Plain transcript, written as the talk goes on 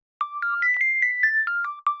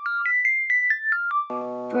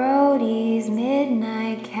Brody's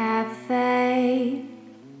Midnight Cafe.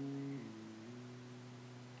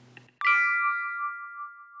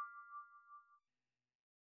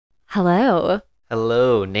 Hello.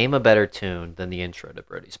 Hello. Name a better tune than the intro to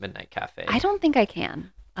Brody's Midnight I Cafe. don't think I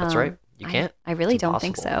can. That's right. You I can't. I It's really don't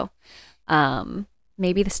think impossible. so.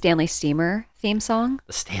 Maybe the Stanley Steamer theme song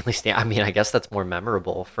The Stanley Stan. I mean, I guess that's more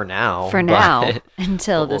memorable for now, for now but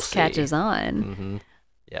until but we'll this see. catches on.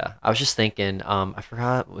 Yeah. I was just thinking. I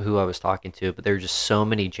forgot who I was talking to, but there were just so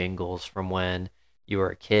many jingles from when you were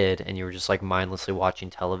a kid and you were just like mindlessly watching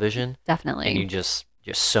television, and Definitely. you just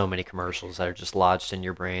so many commercials that are just lodged in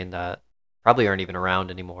your brain that probably aren't even around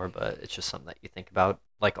anymore, but it's just something that you think about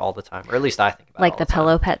like all the time, or at least I think about Like all the the time.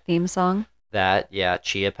 Pillow Pet theme song. That, yeah,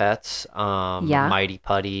 Chia Pets, Yeah. Mighty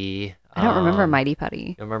Putty. I don't remember Mighty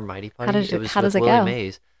Putty. You remember Mighty How Putty? does It it was how does with it Willie go?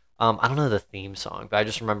 Mays. I don't know the theme song, but I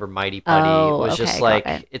just remember Mighty Putty. It Oh, was just okay, got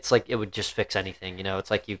it. like it's like it would just fix anything, you know.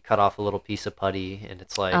 It's like you cut off a little piece of putty, and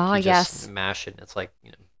it's like Oh, you just yes. mash it, and it's like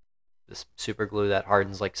this super glue that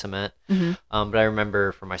hardens like cement. Hmm. But I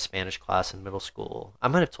remember for my Spanish class in middle school, I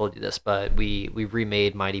might have told you this, but we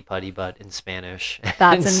remade Mighty Putty, but in Spanish,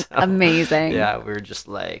 That's and so amazing. yeah, we were just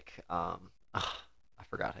like, I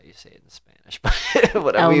forgot how you say it in Spanish, but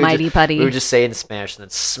whatever. El Mighty We would Putty. just say it in Spanish and then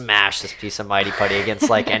smash this piece of Mighty Putty against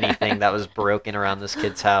like anything that was broken around this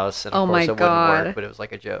kid's house, and of Oh course my it wouldn't work, God. but it was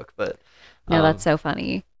like a joke. But No, that's um, so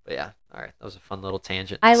funny. but yeah, all right, that was a fun little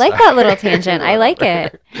tangent. I like Sorry, that little tangent. I like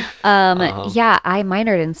whatever. it. Um, Yeah, I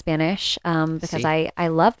minored in Spanish because see, I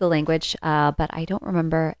love the language, but I don't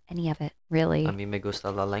remember any of it a really. mí me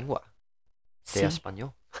gusta la lengua de Sí,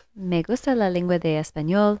 español. me gusta la lengua de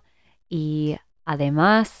español y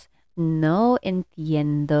además no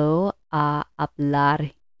entiendo a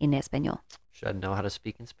hablar en español. Should know how to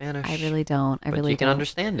speak in I Spanish, really don't. I but really you can don't.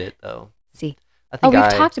 understand it though. See. I Oh, think we've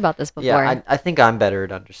I talked about this Yeah, before. I think I'm better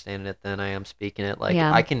at understanding it than I am speaking it. Like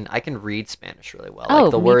Yeah. I can read Spanish really well. Like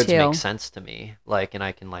Oh, the me words make too. sense to me. Like and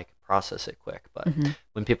I can like process it quick. But Hmm.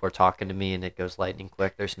 when people are talking to me and it goes lightning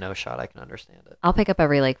quick, there's no shot I can understand it. I'll pick up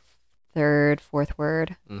every like third, fourth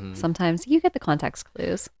word. Hmm. Sometimes you get the context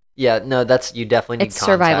clues. Yeah, no, that's you definitely need It's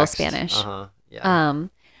survival context. Spanish. Uh-huh. Yeah.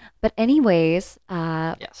 Um, but anyways,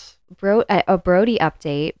 Yes. A Brody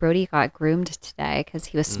update. Brody got groomed today because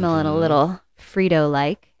he was smelling a Hmm. little Frito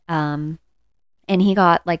like. And he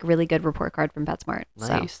got like really good report card from PetSmart. So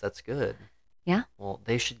Nice. That's good. yeah. Well,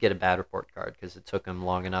 they should get a bad report card because it took him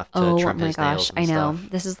long enough to Oh trim my his nails gosh, and I know.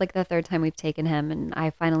 stuff. This is like the third time we've taken him, and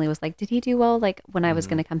I finally was like, "Did he do well?" Like when I was Hmm.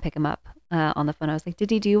 gonna come pick him up on the phone, I was like,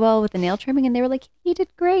 "Did he do well with the nail trimming?" And they were like, "He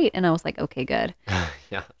did great." And I was like, "Okay, good."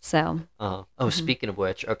 Yeah. So, Oh, mhm. speaking of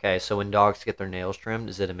which, okay, so when dogs get their nails trimmed,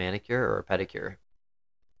 is it a manicure or a pedicure?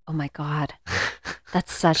 Oh my God,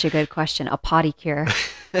 that's such a good question. A potty cure.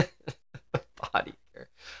 Body care.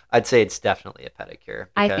 I'd say it's definitely a pedicure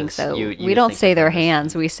I think because so. We you don't think say of their them as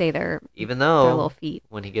hands, feet. we say Even their little though feet.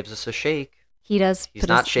 when he gives us a shake, He does he's put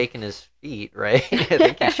not his shaking his feet, right? I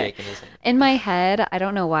think he's shaking his hand. in my head, I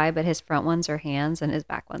don't know why, but his front ones are hands and his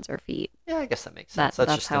back ones are feet. Yeah, I guess that makes sense. That's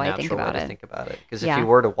That's just the how I think natural way about to it. think about it. Because if he Yeah.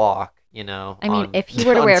 were to walk, I mean, on if he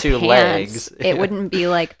were to on wear two pants, legs, it yeah, wouldn't be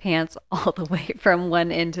like pants all the way from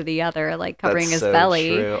one end to the other, like that's covering his so belly.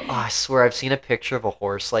 true. Oh, I swear I've seen a picture of a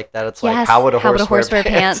horse like that. It's like, Yes, how would a how would a horse wear horse wear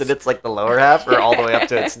pants? And pants? it's like the lower half or all the way up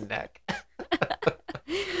to its neck.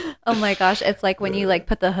 Oh my gosh, it's like when you like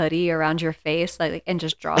put the hoodie around your face like and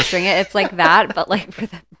just drawstring it. It's like that, but like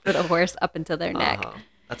for the horse up into their neck. Uh-huh.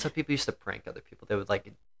 That's how people used to prank other people. They would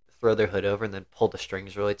like throw their hood over and then pull the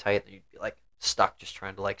strings really tight, and you'd be like stuck just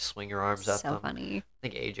trying to like swing your arms at So them. funny. I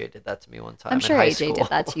think AJ did that to me one I'm time in sure high AJ did school.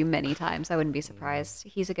 that to you many times. I wouldn't be Mhm. surprised.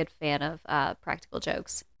 He's a good fan of practical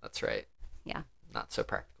jokes. That's right. Yeah. Not so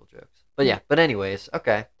practical jokes. But yeah, but anyways,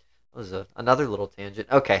 okay. That was another little tangent.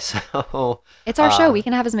 Okay, so It's our show. uh We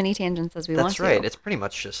can have as many tangents as we want that's right. to. It's pretty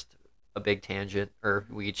much just a big tangent, or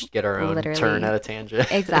we each get our own turn Literally. at a tangent.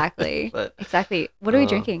 Exactly. But Exactly. What are we uh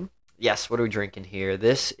drinking? yes, what are we drinking here?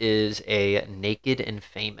 This is a Naked and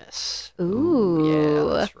Famous. Ooh, yeah, Ooh.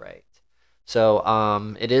 that's right. So,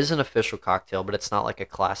 it is an official cocktail, but it's not like a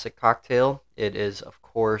classic cocktail. It is, of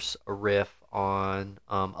course, a riff on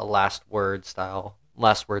a last word style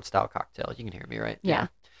cocktail. You can hear me, right? Yeah.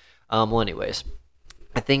 Well, anyways,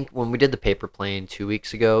 I think when we did the paper plane 2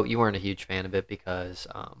 weeks ago, you weren't a huge fan of it because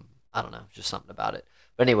I don't know, just something about it.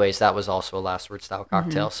 But anyways, that was also a last word style Hmm.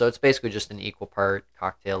 cocktail. So it's basically just an equal part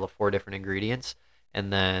cocktail of four different ingredients,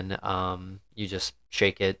 and then you just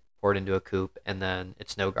shake it, pour it into a coupe, and then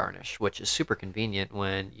it's no garnish, which is super convenient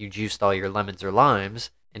when you juiced all your lemons or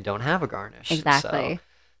limes and don't have a garnish. So Exactly.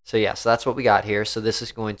 so yeah, so that's what we got here. So this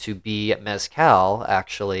is going to be mezcal,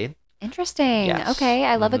 actually. Interesting. Yes. Okay,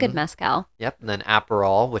 I love a good Mhm. mezcal. Yep. And then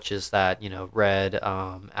Aperol, which is that, red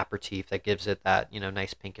aperitif that gives it that,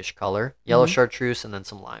 nice pinkish color. Yellow Hmm. chartreuse and then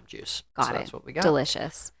some lime juice. So Got that's it. what we got.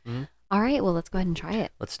 Delicious. Mhm. All right, well, let's go ahead and try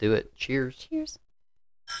it. Let's do it. Cheers. Cheers.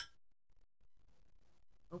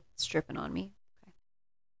 Oh, it's dripping on me.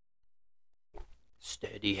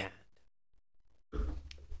 Steady hand.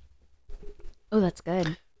 Oh, that's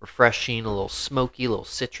good. Refreshing, a little smoky, a little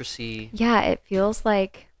citrusy. Yeah, it feels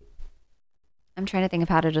like, I'm trying to think of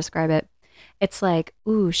how to describe it. It's like,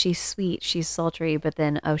 ooh, she's sweet, she's sultry, but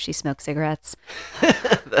then, oh, she smokes cigarettes.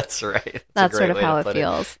 That's right. That's a sort great of way to how it put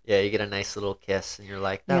feels. Yeah, you get a nice little kiss, and you're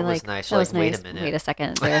like, that You're was like, nice. that You're was like, wait nice. a minute. Wait a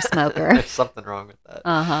second, they're a smoker. There's something wrong with that.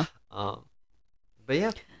 Uh-huh. But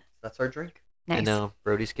yeah, that's our drink. I Nice. know.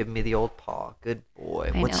 Brody's giving me the old paw. Good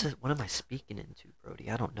boy. I know. What am I speaking into, Brody?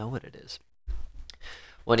 I don't know what it is.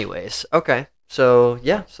 Well, anyways, okay. So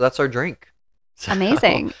yeah, so that's our drink. So,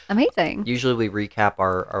 Amazing. Amazing. Usually we recap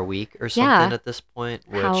our week or something Yeah. at this point.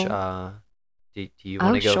 Which do you Oh,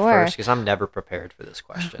 want to go sure. first? Because I'm never prepared for this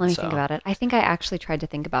question. Let me think about it. I think I actually tried to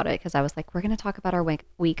think about it because I was like, we're going to talk about our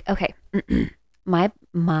week. Okay.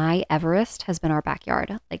 My Everest has been our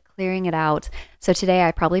backyard, like clearing it out. So today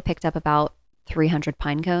I probably picked up about 300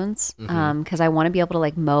 pine cones Mhm. because I want to be able to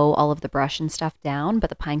like mow all of the brush and stuff down, but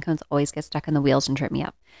the pine cones always get stuck in the wheels and trip me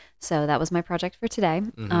up. So that was my project for today.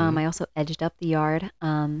 Mhm. I also edged up the yard.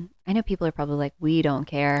 I know people are probably like, we don't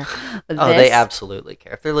care. But Oh, they this- absolutely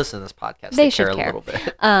care. If they're listening to this podcast, They they should care a care. little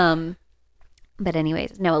bit. But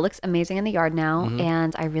anyways, no, it looks amazing in the yard now. Mhm.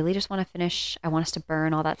 And I really just want to finish. I want us to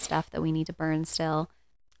burn all that stuff that we need to burn still.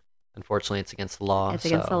 Unfortunately, it's against the law. It's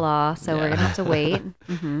against the so, law. So we're yeah. going to have to wait.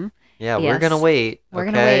 Hmm. Yeah, we're gonna Yes. wait. We're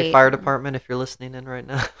okay, gonna wait. Fire department, if you're listening in right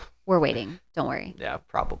now. We're waiting. Don't worry. Yeah,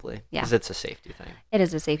 probably. Yeah. Because it's a safety thing. It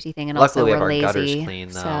is a safety thing. And Luckily, we also have we're our lazy. gutters clean,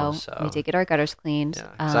 though, so- we did get our gutters cleaned. Yeah.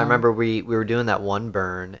 Because I remember we were doing that one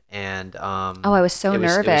burn, and Oh, I was so it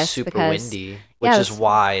was nervous super because windy, yeah, which it is was-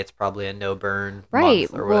 why it's probably a no burn right.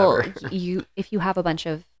 month or Well, whatever. if you have a bunch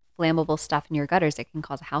of flammable stuff in your gutters, it can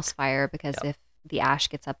cause a house fire because Yep. if the ash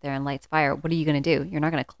gets up there and lights fire, what are you going to do? You're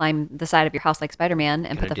not going to climb the side of your house like Spider-Man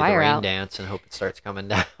and Gonna put the do fire rain out. dance and hope it starts coming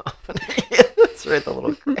down. Yeah, that's right, the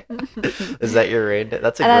little Is that your rain dance?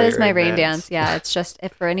 That's a That great is my rain dance. Yeah, it's just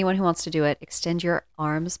if for anyone who wants to do it, extend your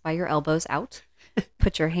arms by your elbows out,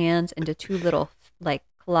 put your hands into two little like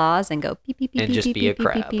claws and go beep beep beep And beep just beep be a beep,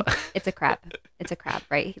 beep, beep, crab. beep. It's a crab. It's a crab,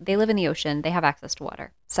 right? They live in the ocean. They have access to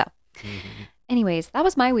water. So, Mhm. anyways, that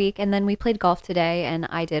was my week, and then we played golf today, and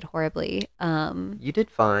I did horribly. You did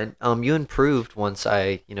fine. You improved once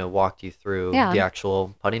I, walked you through Yeah. the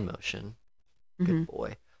actual putting motion. Mhm. Good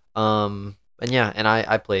boy. And yeah, and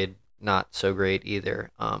I played not so great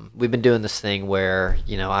either. We've been doing this thing where,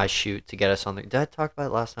 I shoot to get us on the. Did I talk about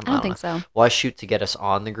it last time? I don't think so. Well, I shoot to get us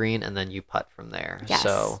on the green, and then you putt from there. Yes.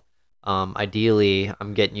 So, ideally,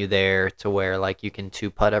 I'm getting you there to where like you can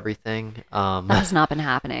two putt everything. That has not been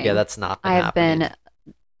happening. Yeah, that's not been I've happening. been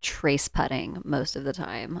trace putting most of the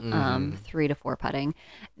time, Mhm. 3 to 4 putting.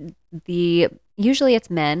 Usually it's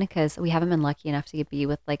men because we haven't been lucky enough to be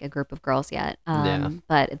with like a group of girls yet. Yeah.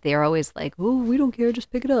 But they're always like, "Oh, we don't care, just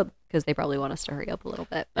pick it up," because they probably want us to hurry up a little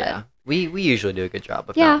bit. But Yeah, we usually do a good job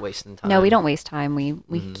of Yeah. not wasting time. no, we don't waste time. We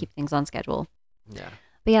Mhm. keep things on schedule. Yeah.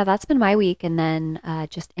 But yeah, that's been my week. And then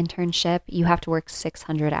just internship. You have to work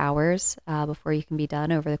 600 hours before you can be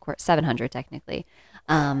done over the course, 700 technically,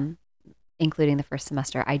 including the first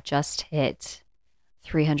semester. I just hit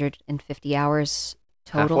 350 hours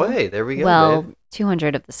total. Halfway. There we go. Well, babe.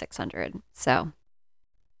 200 of the 600. So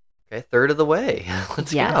Okay, third of the way.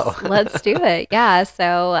 Let's yes, go. let's do it. Yeah.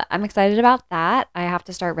 So I'm excited about that. I have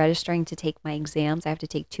to start registering to take my exams. I have to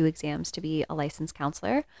take 2 exams to be a licensed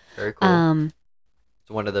counselor. Very cool. It's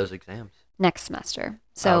one of those exams. Next semester.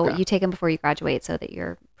 So Okay. you take them before you graduate so that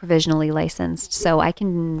you're provisionally licensed. So I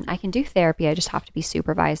can do therapy. I just have to be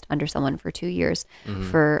supervised under someone for 2 years Mhm.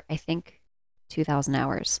 for I think 2,000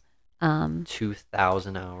 hours.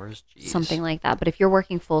 2,000 hours. Jeez. Something like that. But if you're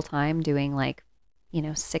working full time doing like,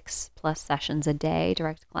 6+ sessions a day,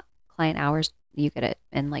 direct client hours, you get it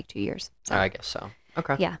in like 2 years. So I guess so.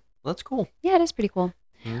 Okay. Yeah. That's cool. yeah, it is pretty cool.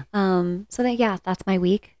 Mhm. So that's my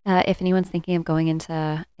week. If anyone's thinking of going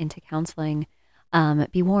into counseling,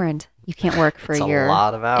 be warned, you can't work for It's a year. a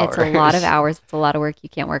lot of hours. It's a lot of hours. It's a lot of work. You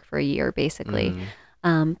can't work for a year, basically.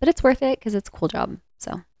 Mhm. But it's worth it because it's a cool job.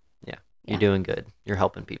 So You're doing good. You're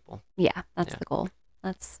helping people. yeah, that's Yeah. the goal.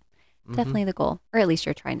 That's Mhm. definitely the goal, or at least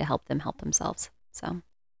you're trying to help them help themselves. So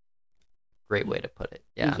Great way to put it.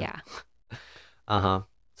 Yeah. yeah. Uh-huh.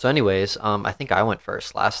 So anyways, I think I went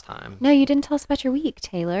first last time. No, you didn't tell us about your week,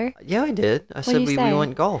 Taylor. Yeah, I did. I did said you we say?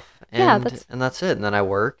 went golf. Yeah, and that's it. And then I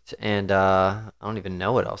worked, and I don't even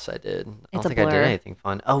know what else I did. I it's don't a think I did blur. anything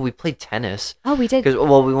fun. Oh, we played tennis. Oh, we did. Because,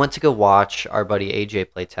 well, we went to go watch our buddy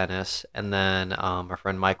AJ play tennis, and then our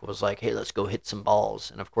friend Michael was like, "Hey, let's go hit some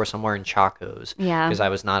balls." And of course, I'm wearing Chacos Yeah, because I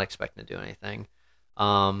was not expecting to do anything.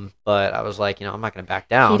 But I was like, I'm not gonna back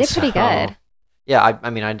he down. did pretty So good. yeah, I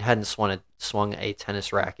mean, I hadn't swung a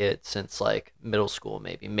tennis racket since like middle school,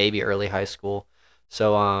 maybe early high school.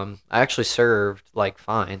 So I actually served like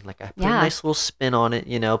fine. Like I put a Yeah. nice little spin on it,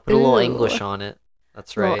 put a little Ooh, English on it.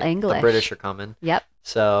 That's little right. The British English. are coming. Yep.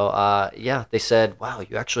 So yeah, they said, "Wow,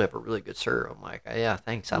 you actually have a really good serve." I'm like, "Yeah,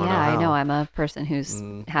 thanks. I don't Yeah, know I know. how." I'm a person who's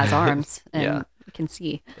Mm. has arms Yeah, and can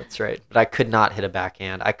see. that's right. But I could not hit a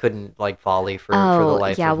backhand. I couldn't like volley for the Oh,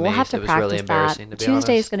 life yeah, of we'll me. have So to it was really practice that. embarrassing to be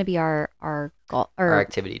Tuesday is honest. going to be our golf Our or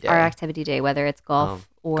activity our day, activity day, whether it's golf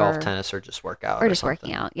golf, tennis, or just workout or or just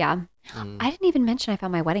working something. out. Yeah. Mm. I didn't even mention I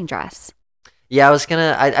found my wedding dress. Yeah, I was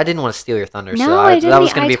gonna. I didn't want to steal your thunder, so No, I that didn't.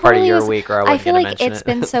 was gonna I be part of totally your was. week, or I I wasn't feel gonna like mention it's it.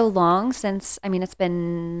 been so long since, I mean, it's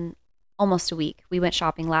been almost a week. We went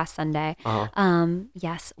shopping last Sunday. Uh-huh.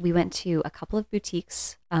 Yes, we went to a couple of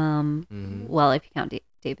boutiques. Mhm. Well, if you count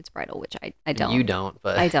David's Bridal, which I don't. You don't,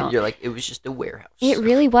 but I don't. you're like, it was just a warehouse. It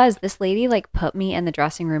really was. This lady like put me in the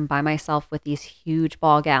dressing room by myself with these huge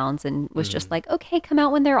ball gowns and was just Mhm. like, "Okay, come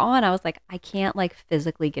out when they're on." I was like, "I can't like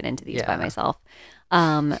physically get into these by Yeah. myself."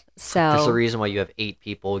 There's a So reason why you have 8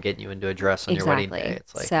 people getting you into a dress on your wedding day. exactly.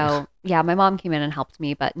 It's like, So yeah, my mom came in and helped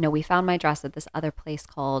me, but no, we found my dress at this other place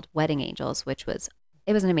called Wedding Angels, which was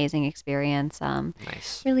it was an amazing experience.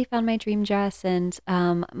 nice. Really found my dream dress, and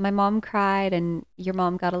my mom cried, and your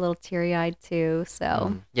mom got a little teary eyed too.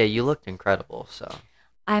 So Yeah, you looked incredible. So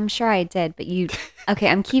I'm sure I did, but okay,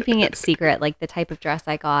 I'm keeping it secret, like the type of dress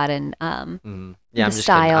I got and yeah, the I'm just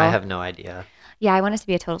kidding. I style. have no idea. Yeah, I want it to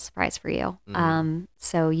be a total surprise for you. Mhm.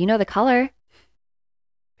 So you know the color?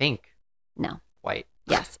 Pink, No. white,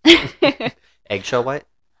 Yes. eggshell white,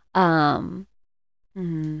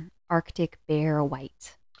 Arctic bear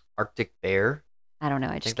white. Arctic bear. I don't know.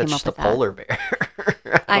 I I just think came that's up just with a that. polar bear.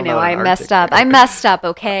 I don't know. an I messed Arctic up. I bear. messed up.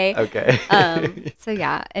 Okay. Okay. So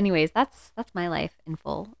yeah. Anyways, that's my life in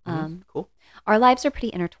full. Cool. Our lives are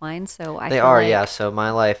pretty intertwined, so I They feel are, like yeah. So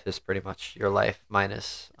my life is pretty much your life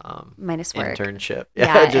minus minus work. internship.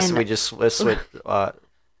 Yeah, just and we just switch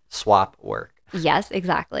swap work. yes,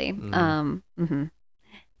 exactly. Mhm.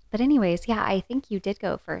 But anyways, yeah, I think you did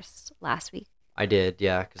go first last week. I did,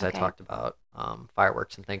 yeah, because I Okay. talked about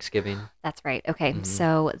fireworks and Thanksgiving. That's right. Okay. Mhm.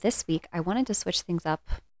 So this week I wanted to switch things up.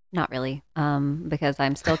 Not really, because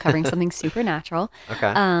I'm still covering something supernatural.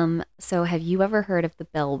 Okay. So have you ever heard of the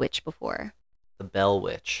Bell Witch before? The Bell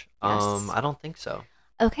Witch. Yes. I don't think so.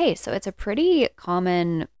 Okay, so it's a pretty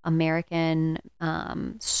common American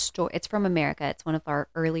story. It's from America. It's one of our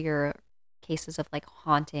earlier cases of like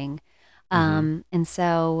haunting. And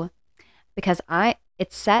so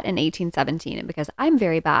it's set in 1817, and because I'm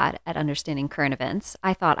very bad at understanding current events,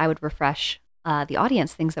 I thought I would refresh the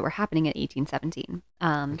audience things that were happening in 1817.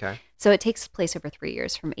 Okay. So it takes place over 3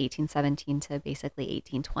 years, from 1817 to basically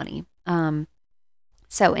 1820.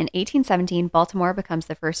 So in 1817, Baltimore becomes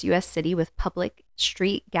the first U.S. city with public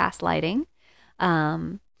street gas lighting,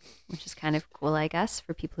 which is kind of cool, I guess,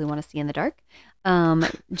 for people who want to see in the dark.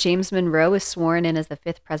 James Monroe is sworn in as the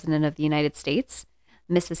 5th president of the United States.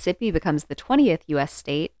 Mississippi becomes the 20th U.S.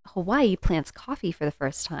 state. Hawaii plants coffee for the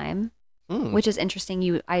first time, which is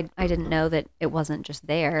interesting. I didn't know that it wasn't just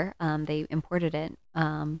there. They imported it.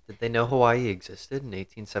 Did they know Hawaii existed in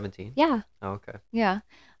 1817? Yeah. Oh, okay. Yeah.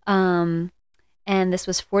 And this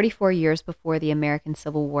was 44 years before the American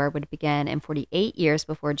Civil War would begin, and 48 years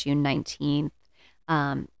before June 19th,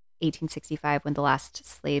 1865, when the last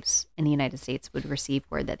slaves in the United States would receive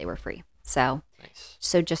word that they were free. So, Nice.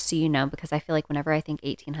 so just so you know, because I feel like whenever I think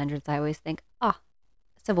 1800s, I always think,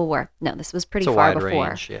 Civil War. No, this was pretty It's a far wide before.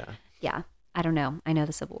 range, yeah. Yeah. I don't know. I know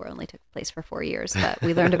the Civil War only took place for 4 years, but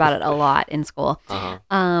we learned about it a lot in school.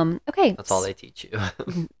 Okay. That's all they teach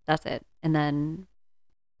you. That's it. And then,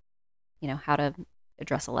 how to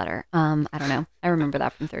address a letter. I don't know. I remember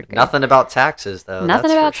that from 3rd grade. Nothing about taxes, though. Nothing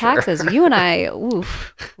that's about for sure. taxes. You and I,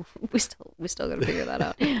 we still got to figure that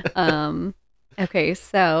out. Okay,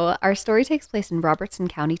 so our story takes place in Robertson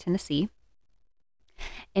County, Tennessee.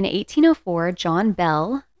 In 1804, John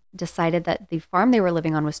Bell decided that the farm they were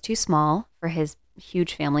living on was too small for his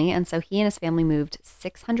huge family, and so he and his family moved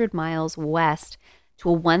 600 miles west to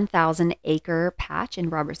a 1,000-acre patch in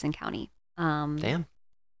Robertson County. Damn.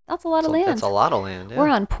 That's a lot of land. That's a lot of land, yeah. We're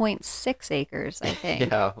on 0.6 acres, I think.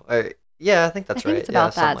 Yeah, I think that's right. I think it's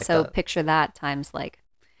about something that. like So that. picture that times like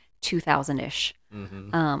 2,000-ish,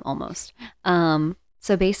 Mhm. almost.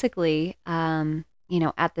 So basically,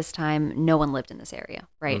 at this time, no one lived in this area,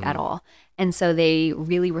 right, at Mhm. all. And so they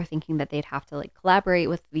really were thinking that they'd have to like collaborate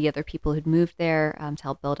with the other people who'd moved there to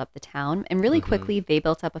help build up the town. And really Mhm. quickly, they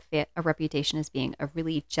built up a reputation as being a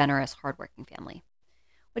really generous, hardworking family,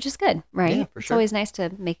 which is good, Yeah, right? for It's sure. always nice to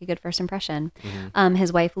make a good first impression. Mhm.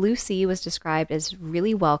 His wife, Lucy, was described as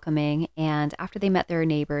really welcoming. And after they met their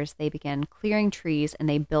neighbors, they began clearing trees and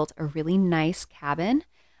they built a really nice cabin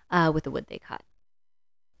with the wood they cut.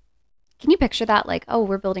 Can you picture that? Like, oh,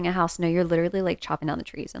 we're building a house. No, you're literally like chopping down the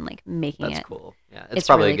trees and like making That's it. cool. Yeah, it's It's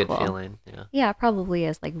probably a really good cool. feeling. Yeah, Yeah, it probably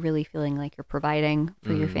is like really feeling like you're providing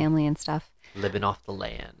for your Mhm. family and stuff. Living off the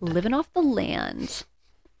land. Living off the land.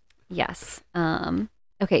 Yes.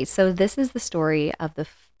 Okay, so this is the story of the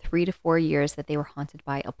 3 to 4 years that they were haunted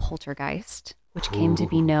by a poltergeist, which came to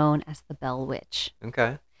be Ooh. known as the Bell Witch.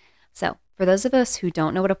 Okay. So, for those of us who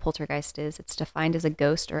don't know what a poltergeist is, it's defined as a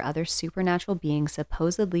ghost or other supernatural being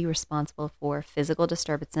supposedly responsible for physical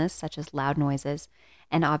disturbances such as loud noises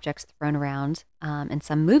and objects thrown around. And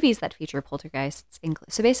some movies that feature poltergeists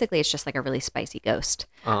include. So basically, it's just like a really spicy ghost.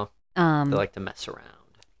 Oh, they Um, like to mess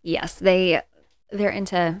around. yes, they're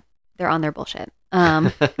on their bullshit.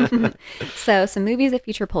 So some movies that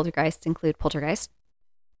feature poltergeists include Poltergeist.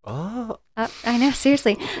 Oh. I know,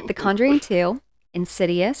 seriously, The Conjuring 2,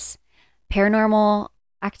 Insidious, Paranormal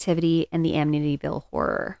Activity, and the Amityville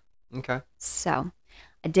Horror. Okay. So,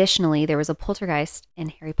 additionally, there was a poltergeist in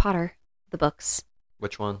Harry Potter, the books.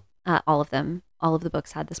 Which one? All of them. All of the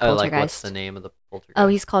books had this Oh, poltergeist. like what's the name of the poltergeist? Oh,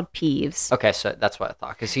 he's called Peeves. Okay, so that's what I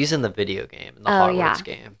thought, because he's in the video game, in the Oh, Hogwarts yeah.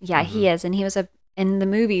 game. Yeah, he is, and he was in the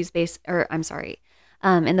movies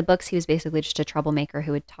in the books he was basically just a troublemaker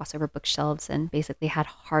who would toss over bookshelves and basically had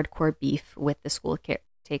hardcore beef with the school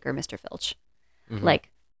caretaker, Mr. Filch. Mhm. Like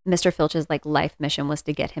Mr. Filch's like life mission was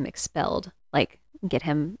to get him expelled, like get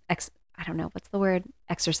him I don't know what's the word,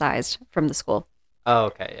 exorcised from the school. Oh,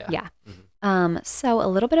 okay, yeah. Yeah. Mhm. So a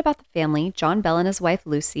little bit about the family. John Bell and his wife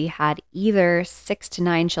Lucy had either 6 to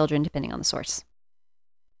 9 children, depending on the source.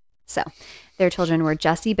 So their children were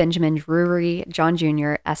Jesse, Benjamin, Drury, John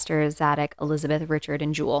Jr., Esther, Zadok, Elizabeth, Richard,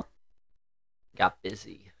 and Jewel. Got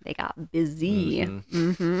busy. They got busy. Mhm.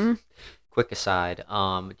 Mm-hmm. Quick aside,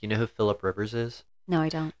 do you know who Philip Rivers is? No, I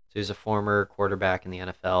don't. So he's a former quarterback in the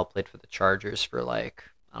NFL, played for the Chargers for like,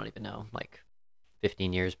 I don't even know, like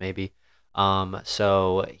 15 years maybe.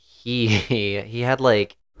 So he had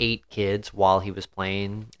like 8 kids while he was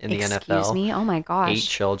playing in the Excuse NFL. me? Oh my 8 gosh.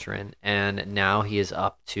 children, and now he is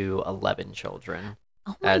up to 11 children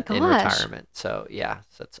Oh my in gosh. retirement. So yeah,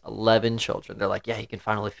 so it's 11 children. They're like, yeah, he can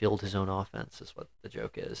finally field his own offense, is what the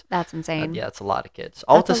joke is. That's insane. Yeah, it's a lot of kids.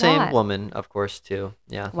 All with That's the a same lot. woman, of course, too.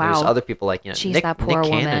 Yeah, there's Wow. other people like, Jeez, Nick that poor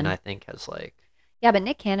Cannon, woman. I think, has like. Yeah, but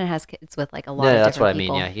Nick Cannon has kids with like a lot Yeah, of that's what I different mean.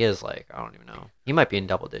 people. Yeah, he is like, I don't even know. He might be in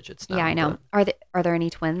double digits now. Yeah, I know. but Are there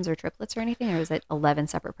any twins or triplets or anything, or is it 11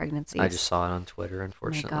 separate pregnancies? I just saw it on Twitter, Oh my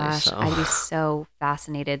unfortunately. gosh, So. I'd be so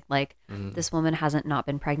fascinated. Like, Mhm. this woman hasn't not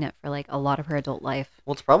been pregnant for like a lot of her adult life.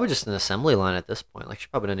 Well, it's probably just an assembly line at this point. Like, she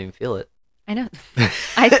probably doesn't even feel it. I know.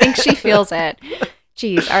 I think she feels it.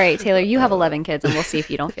 Jeez. All right, Taylor, you have 11 kids, and we'll see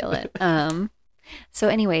if you don't feel it. So,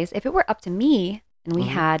 anyways, if it were up to me and we Mhm.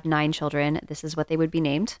 had 9 children, this is what they would be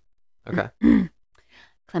named: Okay.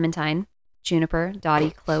 Clementine, Juniper,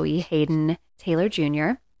 Dottie, Chloe, Hayden, Taylor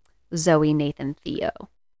Jr., Zoe, Nathan, Theo.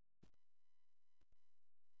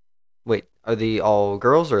 Wait, are they all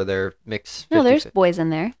girls or are they mixed? No, there's 50-50? boys in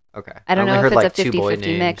there. Okay. I don't only know if heard it's like a 2 boy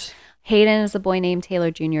 50-50 mix. names. Hayden is a boy name. Taylor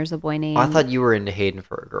Jr. is a boy name. Oh, I thought you were into Hayden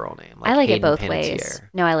for a girl name. I like it Hayden both ways. Panettiere.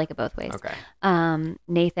 No, I like it both ways. Okay,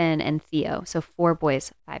 Nathan and Theo. So 4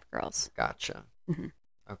 boys, 5 girls. gotcha. Mhm.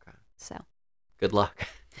 Okay, So good luck.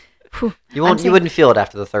 Phew. You I'm won't. You saying- wouldn't feel it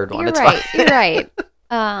after the third one. You're It's right. fine. You're right.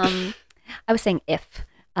 I was saying if.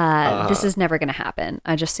 This Uh, is never going to happen.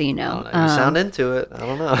 Just so you I know. don't know. You sound into it. I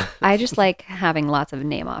don't know. I just like having lots of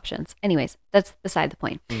name options. Anyways, that's beside the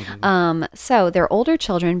point. Mhm. So their older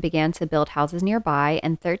children began to build houses nearby,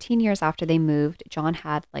 and 13 years after they moved, John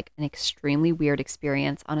had like an extremely weird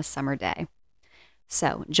experience on a summer day.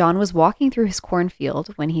 So John was walking through his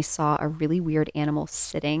cornfield when he saw a really weird animal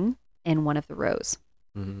sitting in one of the rows.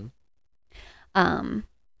 Mhm.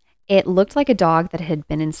 It looked like a dog that had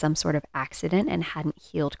been in some sort of accident and hadn't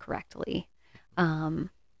healed correctly.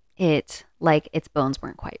 Its bones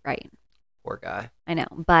weren't quite right. Poor guy. I know,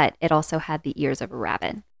 but it also had the ears of a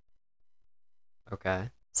rabbit.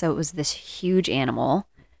 Okay. So it was this huge animal,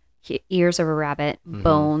 ears of a rabbit, Mhm.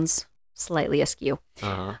 bones, slightly askew.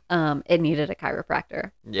 Uh-huh. It needed a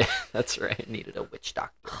chiropractor. Yeah, that's right. It needed a witch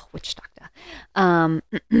doctor. Oh, witch doctor.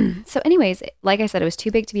 So anyways, like I said, it was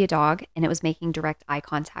too big to be a dog, and it was making direct eye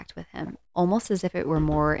contact with him, almost as if it were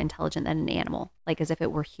more intelligent than an animal, like as if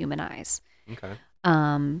it were human eyes. Okay.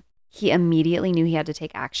 He immediately knew he had to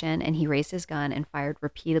take action, and he raised his gun and fired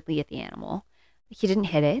repeatedly at the animal. He didn't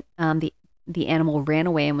hit it. The animal ran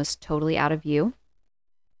away and was totally out of view.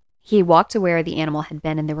 He walked to where the animal had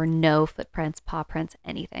been, and there were no footprints, paw prints,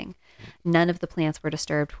 anything. None of the plants were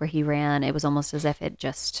disturbed where he ran. It was almost as if it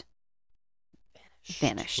just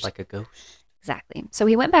vanished. Like a ghost. Exactly. So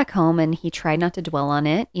he went back home and he tried not to dwell on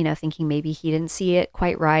it, thinking maybe he didn't see it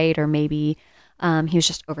quite right, or maybe he was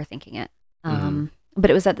just overthinking it. But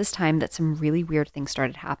it was at this time that some really weird things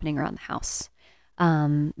started happening around the house.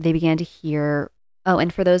 They began to hear,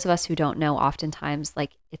 and for those of us who don't know, oftentimes,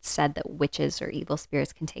 like, it's said that witches or evil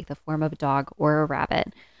spirits can take the form of a dog or a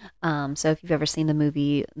rabbit. So if you've ever seen the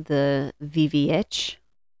movie The VVitch,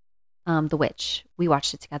 The Witch, we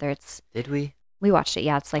watched it together. Did we? We watched it.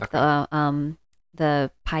 Yeah, it's like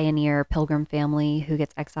the pioneer pilgrim family who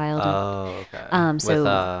gets exiled. Oh, okay. So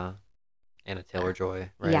with Anna Taylor-Joy,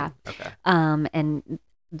 right? Yeah. Okay. And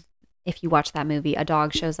if you watch that movie, a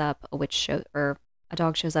dog shows up, a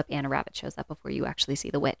dog shows up, and a rabbit shows up before you actually see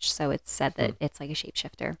the witch. So it's said that it's like a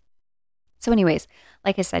shapeshifter. So anyways,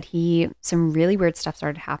 like I said, some really weird stuff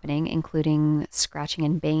started happening, including scratching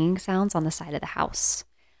and banging sounds on the side of the house.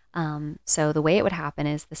 So the way it would happen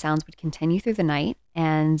is the sounds would continue through the night,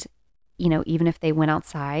 and even if they went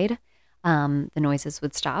outside, the noises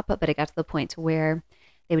would stop. But it got to the point to where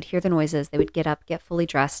they would hear the noises, they would get up, get fully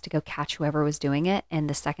dressed to go catch whoever was doing it, and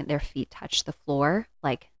the second their feet touched the floor,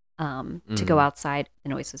 to go outside, the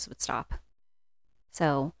noises would stop.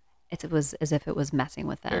 So it was as if it was messing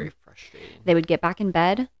with them. Very frustrating. They would get back in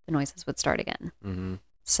bed, the noises would start again. Mm-hmm.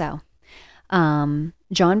 So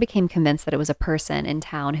John became convinced that it was a person in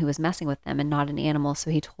town who was messing with them and not an animal, so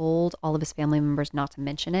he told all of his family members not to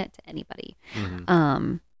mention it to anybody.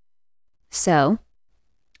 Mm-hmm. So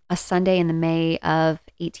a Sunday in the May of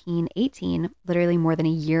 1818, literally more than a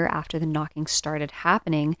year after the knocking started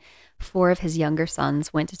happening, 4 of his younger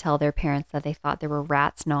sons went to tell their parents that they thought there were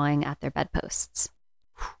rats gnawing at their bedposts.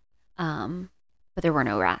 But there were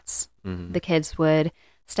no rats. Mm-hmm. The kids would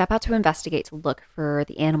step out to investigate to look for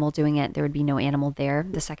the animal doing it. There would be no animal there.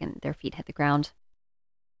 The second their feet hit the ground,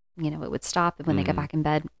 it would stop. And when they got back in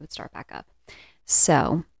bed, it would start back up.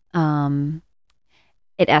 So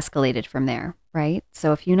it escalated from there, right?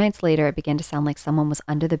 So a few nights later, it began to sound like someone was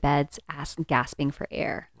under the beds gasping for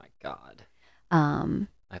air. My God.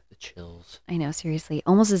 I have the chills. I know, seriously.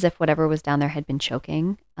 Almost as if whatever was down there had been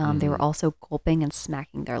choking. They were also gulping and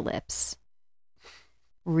smacking their lips.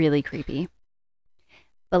 Really creepy.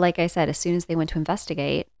 But like I said, as soon as they went to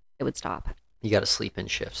investigate, it would stop. You got to sleep in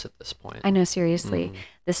shifts at this point. I know, seriously.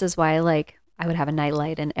 This is why, I would have a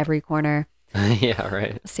nightlight in every corner. Yeah,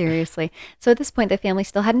 right. Seriously. So at this point, the family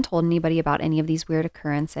still hadn't told anybody about any of these weird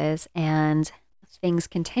occurrences, and things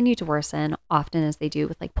continued to worsen, often as they do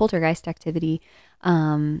with poltergeist activity.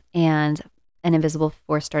 And an invisible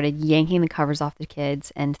force started yanking the covers off the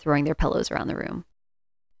kids and throwing their pillows around the room.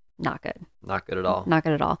 Not good. Not good at all. Not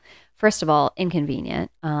good at all. First of all,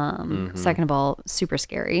 inconvenient. Second of all, super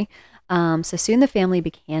scary. So soon the family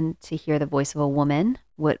began to hear the voice of a woman,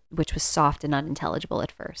 which was soft and unintelligible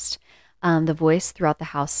at first. The voice throughout the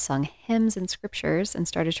house sung hymns and scriptures and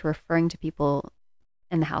started to referring to people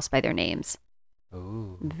in the house by their names.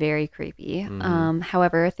 Ooh. Very creepy.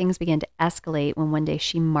 However, things began to escalate when one day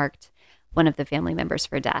she marked one of the family members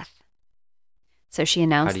for death. So she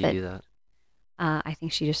announced How do you do that? I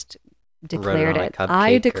think she just declared it.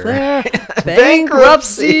 I declare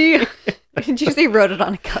bankruptcy. Did you say wrote it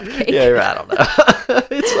on a cupcake? Yeah, I don't know.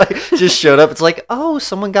 It's just showed up. It's oh,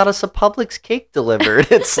 someone got us a Publix cake delivered.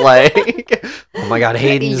 It's oh my God,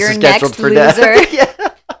 Hayden's Your scheduled next for loser. death. Yeah.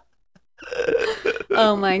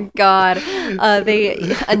 Oh my God.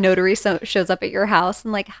 A notary shows up at your house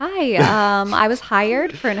and hi, I was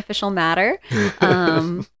hired for an official matter.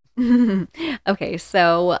 Okay,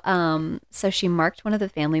 so she marked one of the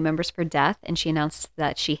family members for death, and she announced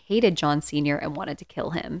that she hated John Sr. and wanted to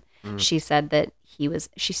kill him. She said that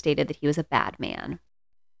she stated that he was a bad man.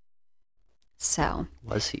 So.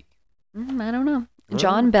 Was he? I don't know.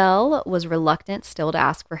 John Bell was reluctant still to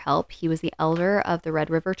ask for help. He was the elder of the Red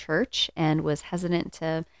River Church and was hesitant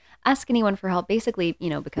to ask anyone for help, basically,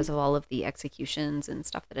 because of all of the executions and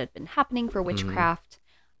stuff that had been happening for witchcraft.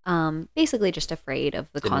 Basically just afraid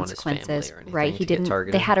of the consequences, right?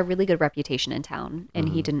 They had a really good reputation in town, and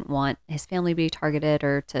he didn't want his family to be targeted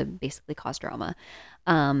or to basically cause drama.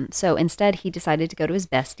 So instead he decided to go to his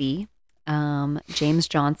bestie, James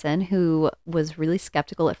Johnson, who was really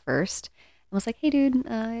skeptical at first and was like, hey, dude,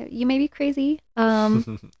 you may be crazy,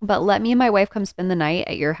 but let me and my wife come spend the night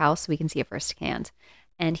at your house so we can see it firsthand.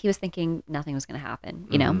 And he was thinking nothing was going to happen,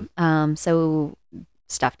 you know? So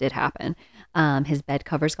stuff did happen. His bed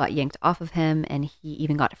covers got yanked off of him, and he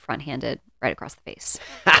even got front-handed right across the face.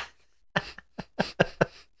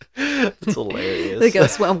 It's hilarious. The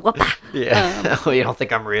ghost went, whoop. Yeah. You don't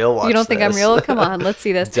think I'm real? Watch You don't think I'm this. real? Come on, let's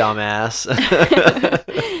see this. Dumbass.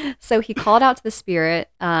 So he called out to the spirit,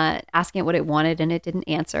 asking it what it wanted, and it didn't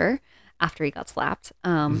answer after he got slapped.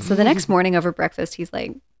 So the next morning over breakfast, he's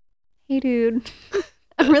like, hey, dude,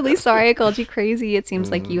 I'm really sorry I called you crazy. It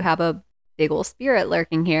seems like you have a big old spirit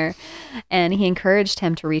lurking here. And he encouraged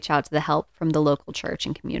him to reach out to the help from the local church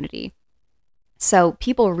and community. So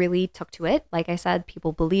people really took to it. Like I said,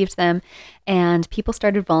 people believed them, and people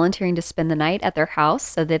started volunteering to spend the night at their house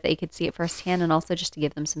so that they could see it firsthand, and also just to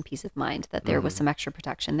give them some peace of mind that there was some extra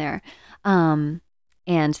protection there. And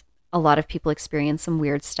a lot of people experienced some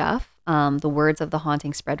weird stuff. The words of the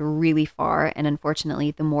haunting spread really far, and unfortunately,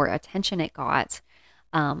 the more attention it got,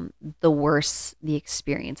 the worse the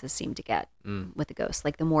experiences seemed to get with the ghost.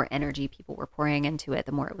 Like the more energy people were pouring into it,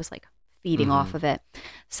 the more it was like feeding off of it.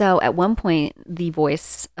 So at one point, the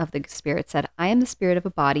voice of the spirit said, I am the spirit of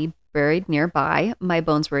a body buried nearby. My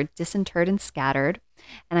bones were disinterred and scattered,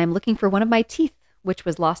 and I'm looking for one of my teeth, which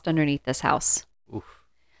was lost underneath this house. Oof.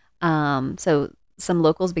 So some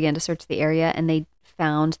locals began to search the area, and they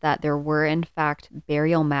found that there were, in fact,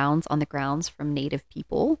 burial mounds on the grounds from native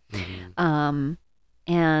people. And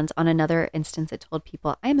on another instance, it told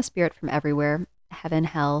people, I am a spirit from everywhere, heaven,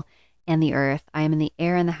 hell, and the earth. I am in the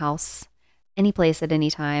air and the house, any place at any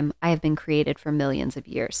time. I have been created for millions of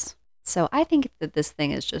years. So I think that this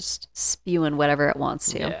thing is just spewing whatever it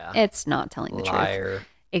wants to. Yeah. It's not telling the truth. Liar.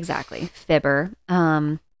 Exactly. Fibber.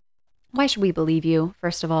 Why should we believe you,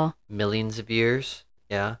 first of all? Millions of years.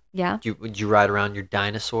 Yeah. Yeah. Would you ride around your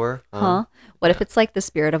dinosaur? Huh? What if it's like the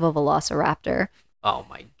spirit of a velociraptor? Oh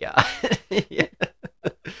my god. Yeah.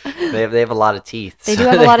 They have a lot of teeth. They do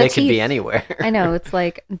have a lot of teeth. They could be anywhere. I know. It's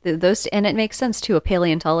like those, and it makes sense too. A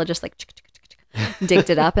paleontologist like digged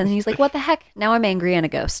it up, and he's like, "What the heck? Now I'm angry and a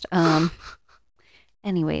ghost."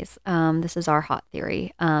 Anyways, this is our hot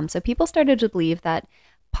theory. So people started to believe that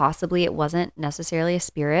possibly it wasn't necessarily a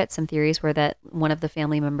spirit. Some theories were that one of the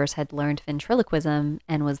family members had learned ventriloquism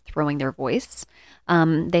and was throwing their voice.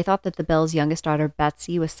 They thought that the Bell's youngest daughter,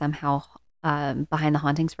 Betsy, was somehow behind the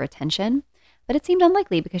hauntings for attention, but it seemed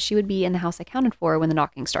unlikely because she would be in the house accounted for when the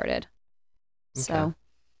knocking started. Okay. So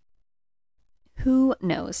who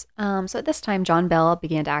knows? So at this time, John Bell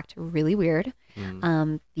began to act really weird.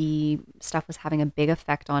 The stuff was having a big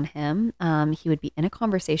effect on him. He would be in a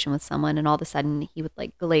conversation with someone, and all of a sudden he would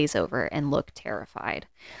like glaze over and look terrified.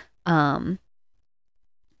 And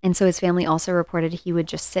so his family also reported he would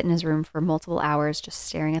just sit in his room for multiple hours, just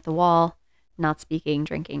staring at the wall, not speaking,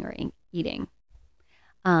 drinking, or eating.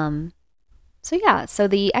 So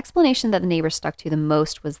the explanation that the neighbors stuck to the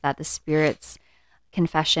most was that the spirit's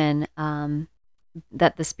confession,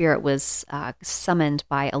 that the spirit was summoned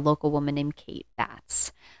by a local woman named Kate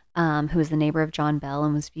Batts, who was the neighbor of John Bell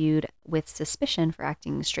and was viewed with suspicion for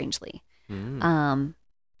acting strangely.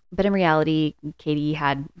 But in reality, Kate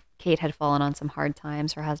had fallen on some hard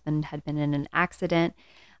times. Her husband had been in an accident,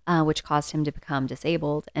 which caused him to become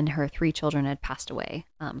disabled, and her 3 children had passed away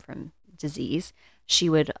from disease. She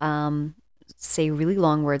would say really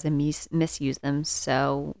long words and misuse them,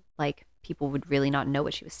 so like people would really not know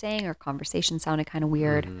what she was saying. Her conversation sounded kind of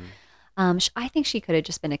weird. I think she could have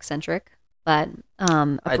just been eccentric, but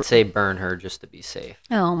I'd say burn her just to be safe.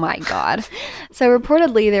 Oh my God. So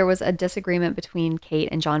reportedly there was a disagreement between Kate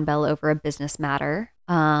and John Bell over a business matter.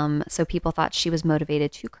 So people thought she was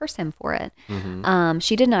motivated to curse him for it.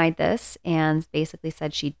 She denied this and basically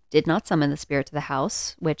said she did not summon the spirit to the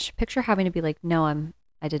house, which picture having to be like, no,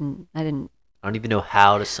 I didn't. I don't even know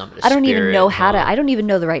how to summon a spirit. I don't even know how to. I don't even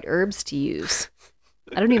know the right herbs to use.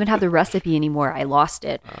 I don't even have the recipe anymore. I lost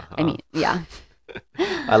it. I mean, yeah.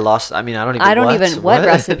 I don't even what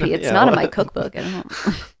recipe. It's not in my cookbook. I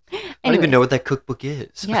don't even know what that cookbook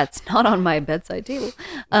is. Yeah, it's not on my bedside table.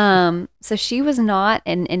 So she was not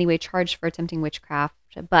in any way charged for attempting witchcraft,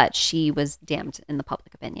 but she was damned in the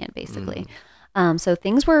public opinion, basically. So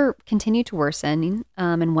things were continued to worsen.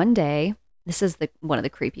 And one day, this is one of the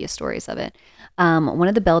creepiest stories of it. One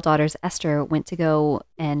of the Bell daughters, Esther, went to go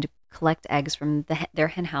and collect eggs from their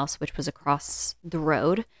hen house, which was across the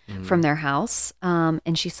road from their house.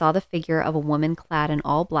 And she saw the figure of a woman clad in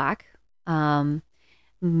all black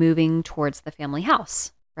moving towards the family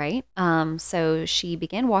house. right? So she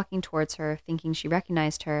began walking towards her, thinking she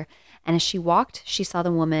recognized her. And as she walked, she saw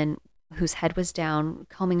the woman whose head was down,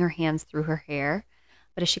 combing her hands through her hair.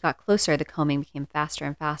 But as she got closer, the combing became faster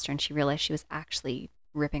and faster, and she realized she was actually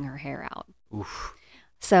ripping her hair out. Oof.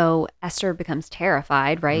 So Esther becomes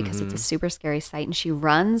terrified, right? Because it's a Mhm. super scary sight. And she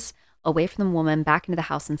runs away from the woman back into the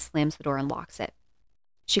house and slams the door and locks it.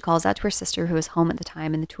 She calls out to her sister, who was home at the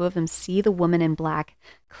time, and the two of them see the woman in black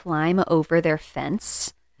climb over their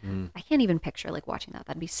fence. Mm. I can't even picture like watching that.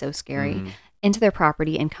 That'd be so scary. Mhm. Into their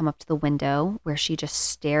property and come up to the window where she just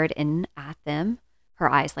stared in at them,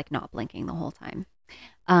 her eyes like not blinking the whole time.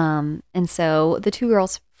 And so the two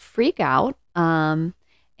girls freak out, and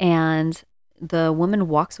the woman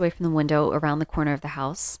walks away from the window around the corner of the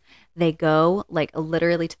house. They go like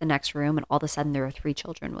literally to the next room, and all of a sudden there are three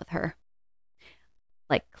children with her,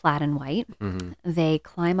 like clad in white. Mhm. They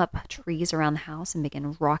climb up trees around the house and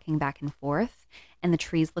begin rocking back and forth. And the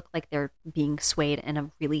trees look like they're being swayed in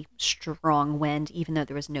a really strong wind, even though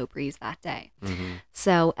there was no breeze that day. Mhm.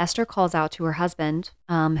 So Esther calls out to her husband,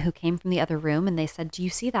 who came from the other room, and they said, "Do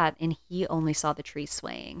you see that?" And he only saw the trees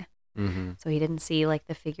swaying. Mhm. So he didn't see like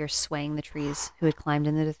the figure swaying the trees who had climbed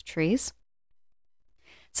into the trees.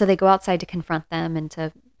 So they go outside to confront them and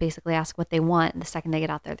to basically ask what they want. And the second they get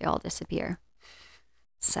out there, they all disappear.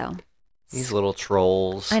 So These little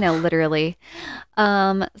trolls. I know, literally.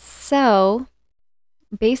 So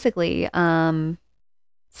basically,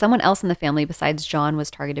 someone else in the family besides John was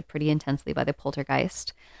targeted pretty intensely by the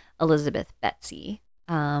poltergeist. Elizabeth Betsy,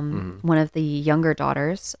 one of the younger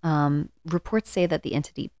daughters, reports say that the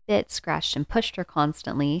entity bit, scratched, and pushed her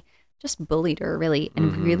constantly, just bullied her really,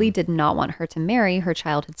 and really did not want her to marry her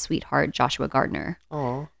childhood sweetheart, Joshua Gardner.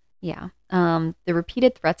 Oh. Yeah. The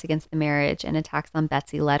repeated threats against the marriage and attacks on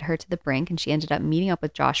Betsy led her to the brink, and she ended up meeting up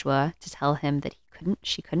with Joshua to tell him that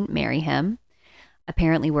she couldn't marry him,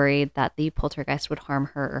 apparently worried that the poltergeist would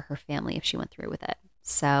harm her or her family if she went through with it.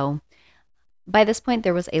 So by this point,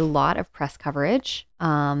 there was a lot of press coverage,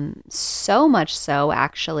 so much so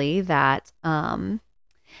actually that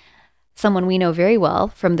someone we know very well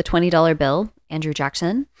from the $20 bill, Andrew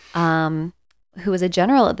Jackson, who was a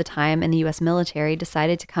general at the time in the U.S. military,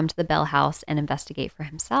 decided to come to the Bell House and investigate for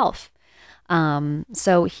himself.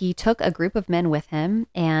 So he took a group of men with him,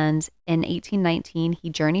 and in 1819, he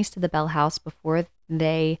journeys to the Bell House before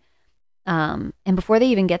they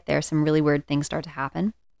even get there, some really weird things start to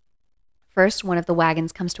happen. First, one of the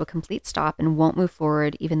wagons comes to a complete stop and won't move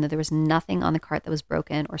forward, even though there was nothing on the cart that was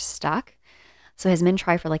broken or stuck. So his men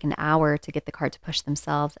try for like an hour to get the cart to push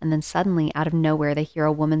themselves, and then suddenly, out of nowhere, they hear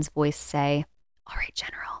a woman's voice say, "All right,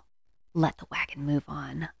 General, let the wagon move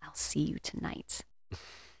on. I'll see you tonight."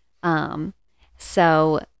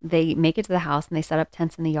 So they make it to the house and they set up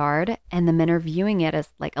tents in the yard, and the men are viewing it as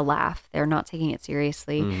like a laugh. They're not taking it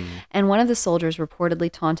seriously. And one of the soldiers reportedly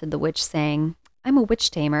taunted the witch, saying, "I'm a witch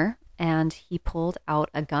tamer." And he pulled out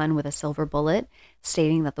a gun with a silver bullet,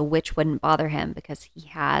 stating that the witch wouldn't bother him because he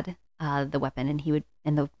had the weapon,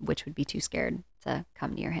 and the witch would be too scared to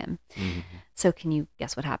come near him. So can you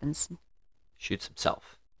guess what happens? Shoots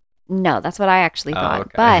himself. No, that's what I actually thought.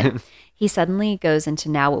 Okay. But he suddenly goes into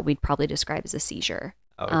now what we'd probably describe as a seizure.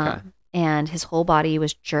 Okay. And his whole body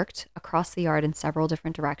was jerked across the yard in several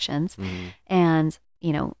different directions. And,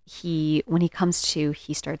 when he comes to,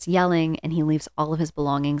 he starts yelling and he leaves all of his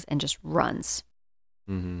belongings and just runs,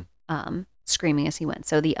 screaming as he went.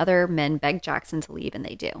 So the other men beg Jackson to leave, and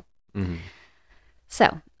they do.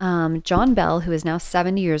 So John Bell, who is now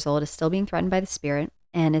 70 years old, is still being threatened by the spirit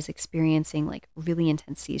and is experiencing like really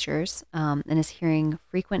intense seizures, and is hearing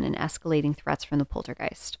frequent and escalating threats from the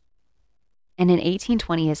poltergeist. And in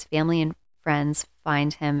 1820, his family and friends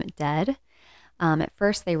find him dead. At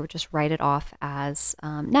first, they would just write it off as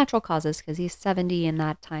natural causes because he's 70, and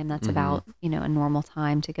that time that's about a normal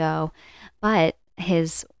time to go. But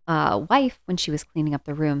his wife, when she was cleaning up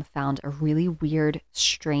the room, found a really weird,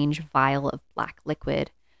 strange vial of black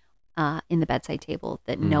liquid in the bedside table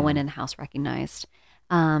that no one in the house recognized.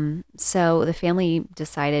 So the family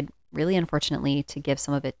decided, really unfortunately, to give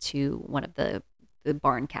some of it to one of the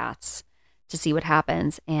barn cats to see what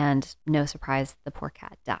happens. And no surprise, the poor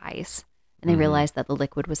cat dies. And they realized that the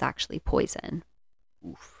liquid was actually poison.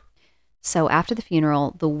 Oof. So after the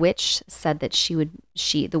funeral, the witch said that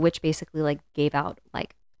the witch basically like gave out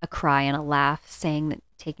like a cry and a laugh, saying that,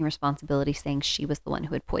 taking responsibility, saying she was the one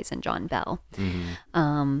who had poisoned John Bell.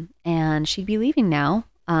 And she'd be leaving now,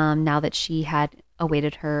 now that she had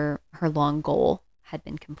awaited her long goal had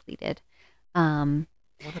been completed.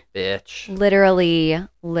 What a bitch.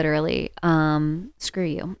 Literally, screw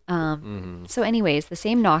you. Mm-hmm. So anyways, the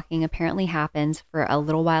same knocking apparently happened for a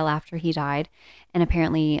little while after he died. And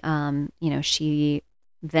apparently, she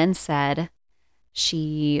then said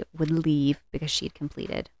she would leave because she'd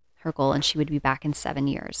completed her goal and she would be back in 7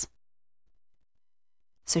 years.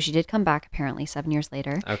 So she did come back apparently 7 years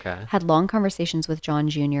later. Okay. Had long conversations with John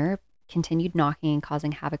Jr., continued knocking and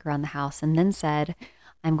causing havoc around the house, and then said,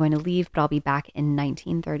 I'm going to leave, but I'll be back in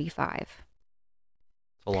 1935.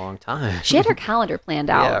 It's a long time. She had her calendar planned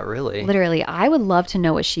out. Yeah, really. Literally, I would love to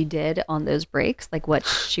know what she did on those breaks, like what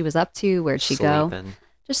she was up to, where'd she go. Sleeping.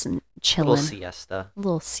 Just chilling. Little siesta. A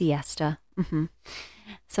little siesta. Mm-hmm.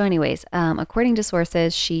 So anyways, according to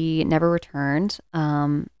sources, she never returned.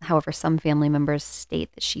 However, some family members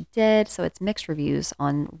state that she did, so it's mixed reviews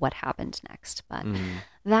on what happened next. But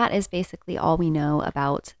that is basically all we know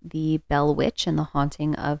about the Bell Witch and the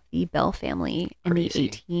haunting of the Bell family in the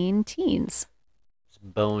 18 teens. It's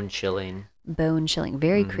bone chilling. Bone chilling.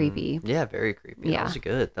 Very creepy. Yeah, very creepy. Yeah.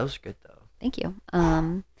 That was good though. Thank you.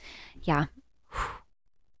 Yeah.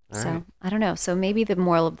 So right. I don't know. So maybe the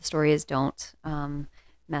moral of the story is don't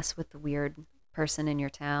mess with the weird person in your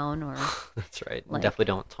town, or That's right. like, Definitely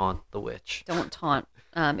don't taunt the witch. don't taunt.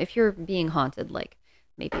 If you're being haunted, like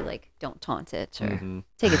maybe like don't taunt it or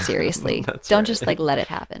take it seriously. That's Don't right. just like let it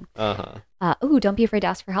happen. Uh-huh. Don't be afraid to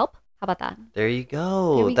ask for help. How about that? There you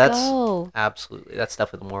go. There we That's go. absolutely. That's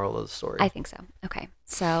definitely the moral of the story. I think so. Okay.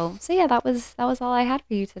 So yeah, that was all I had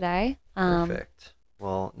for you today. Perfect.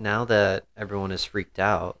 Well, now that everyone is freaked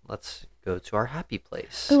out, let's go to our happy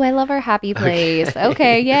place. Oh, I love our happy place.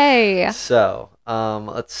 Okay, yay. So,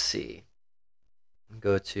 let's see.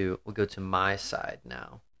 We'll go to my side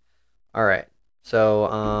now. All right. So,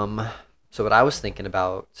 so what I was thinking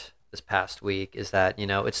about this past week is that,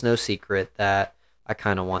 it's no secret that I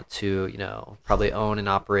kind of want to, probably own and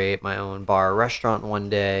operate my own bar or restaurant one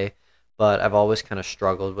day, but I've always kind of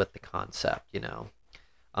struggled with the concept,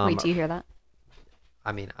 Wait, do you hear that?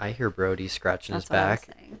 I mean, I hear Brody scratching That's his what I was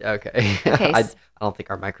back. saying. Okay. Okay, I don't think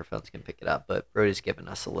our microphones can pick it up, but Brody's giving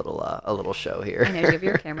us a little show here. I know. Do you have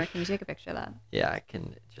your camera? Can you take a picture of that? Yeah, I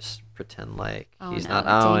can just pretend like Oh, he's no. not.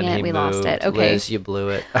 Oh, Dang and it, he we moved. lost it. Okay. Liz, you blew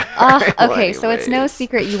it. Well, Okay, so it's no anyways.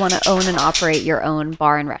 secret you want to own and operate your own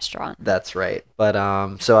bar and restaurant. That's right. But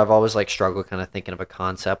so I've always like struggled kind of thinking of a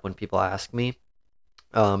concept when people ask me,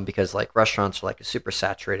 because like restaurants are like a super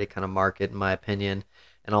saturated kind of market in my opinion.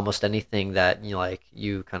 And almost anything that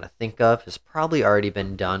you kind of think of has probably already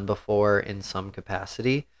been done before in some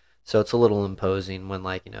capacity. So it's a little imposing when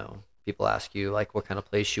people ask you like what kind of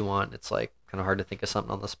place you want. It's like kind of hard to think of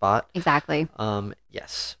something on the spot. Exactly.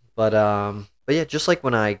 Yes. But yeah, just like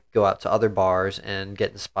when I go out to other bars and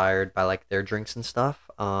get inspired by like their drinks and stuff,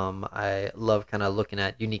 I love kind of looking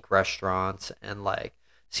at unique restaurants and like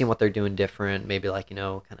seeing what they're doing different, maybe like,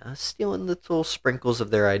 kind of stealing little sprinkles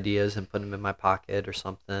of their ideas and putting them in my pocket or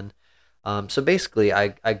something. So basically,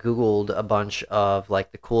 I Googled a bunch of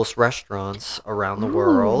like the coolest restaurants around the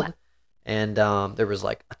world. And there was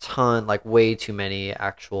like a ton, like way too many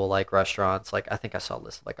actual like restaurants. Like I think I saw a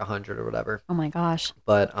list of like 100 or whatever. Oh my gosh.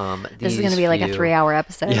 But This is going to be like a 3-hour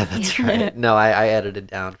episode. Yeah, that's right. No, I edited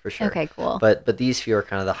down for sure. Okay, cool. But these few are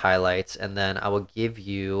kind of the highlights, and then I will give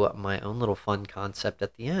you my own little fun concept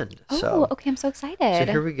at the end. Oh, okay. I'm so excited. So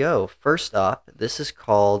here we go. First up, this is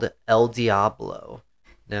called El Diablo.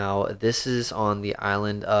 Now, this is on the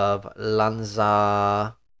island of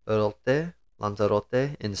Lanzarote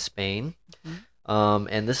in Spain.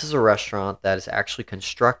 And this is a restaurant that is actually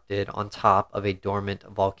constructed on top of a dormant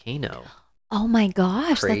volcano. Oh my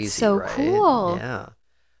gosh, Crazy, that's so right? cool. Yeah.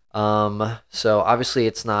 So obviously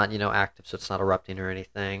it's not, active, so it's not erupting or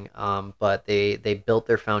anything. But they built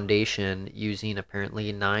their foundation using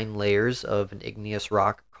apparently 9 layers of an igneous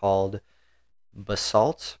rock called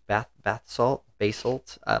basalt. I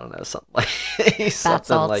don't know, something like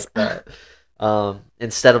something like that.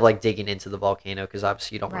 Instead of like digging into the volcano, because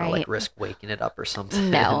obviously you don't want to like risk waking it up or something.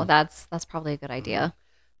 No, that's probably a good idea.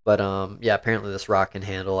 But yeah, apparently this rock can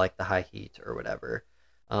handle like the high heat or whatever.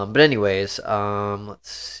 But anyways, let's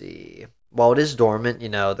see. While it is dormant,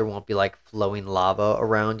 there won't be like flowing lava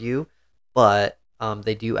around you, but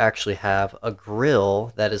they do actually have a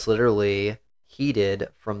grill that is literally heated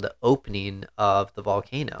from the opening of the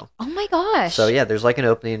volcano. Oh my gosh. So yeah, there's like an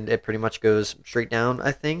opening. It pretty much goes straight down,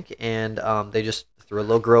 I think, and they just threw a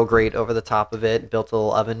little grill grate over the top of it, built a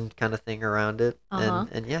little oven kind of thing around it,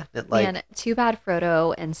 and yeah, it like. Man, too bad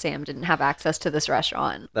Frodo and Sam didn't have access to this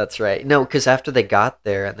restaurant. That's right. No, because after they got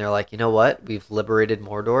there and they're like, you know what, we've liberated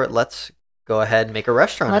Mordor. Let's go ahead and make a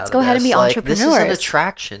restaurant. Let's out go of ahead and this. be Like, this is an entrepreneurs.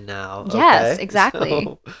 attraction now. Yes, okay? exactly.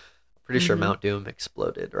 So, Pretty sure Mhm. Mount Doom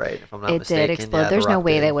exploded, right? If I'm not It did mistaken. explode. Yeah, The There's no Rock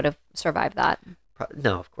way they did. would have survived that.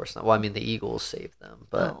 No, of course not. Well, I mean, the Eagles saved them, Oh,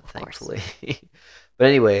 but of course. thankfully. But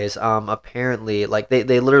anyways, apparently, like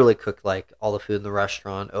they literally cook like all the food in the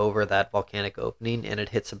restaurant over that volcanic opening, and it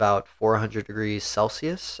hits about 400 degrees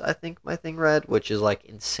Celsius. I think my thing read, which is like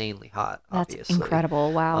insanely hot, That's obviously.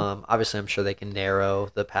 incredible. Wow. Obviously, I'm sure they can narrow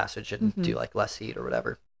the passage and Hmm. do like less heat or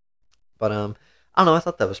whatever. But I don't know. I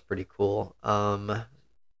thought that was pretty cool.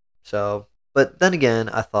 So, but then again,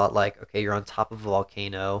 I thought like, okay, you're on top of a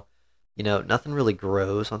volcano. Nothing really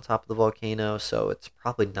grows on top of the volcano, so it's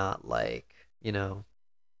probably not like, you're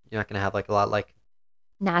not gonna have like a lot like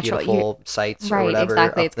Natural. beautiful sights or Right, whatever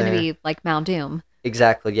exactly. up It's going to there. be like Mount Doom.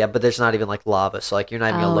 Exactly, yeah, but there's not even like lava, so like you're not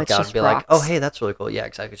even gonna Oh, look it's out and just be like, oh, rocks. hey, that's really cool. Yeah,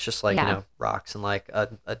 exactly. It's just like Yeah. rocks and like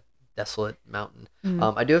a desolate mountain.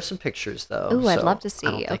 Mm. I do have some pictures though, Ooh, I'd love so to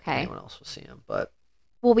I don't see. think Okay. anyone else will see them, but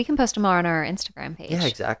Well, we can post them on our Instagram yeah, page.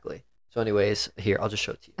 exactly. So, anyways, here I'll just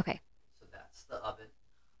show it to you. Okay. So that's the oven.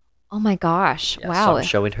 Oh my gosh. Yeah, so Wow. I'm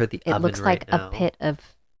showing her the It oven looks right like now. a pit of,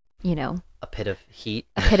 you know, A pit of heat.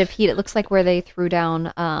 a pit of heat. It looks like where they threw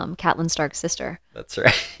down Catelyn Stark's sister. That's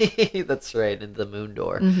right. That's right. Into the moon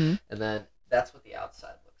door. Hmm. And then that's what the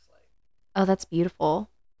outside looks like. Oh, that's beautiful.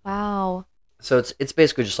 Wow. So it's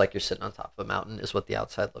basically just like you're sitting on top of a mountain is what the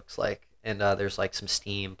outside looks like. And there's like some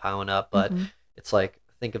steam piling up, but Mhm. it's like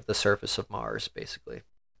think of the surface of Mars basically.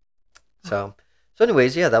 So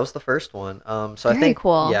anyways, yeah, that was the first one. So I Very think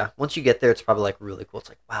cool. yeah, once you get there it's probably like really cool. It's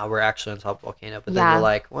like, wow, we're actually on top of a volcano. But then Yeah. you're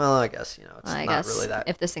like, well, I guess, it's I not guess really that.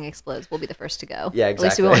 if this thing explodes, we'll be the first to go. Yeah, At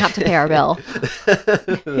least exactly. we won't have to pay our bill.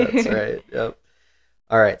 That's right. Yep.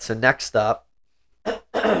 All right. So next up,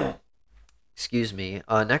 excuse me.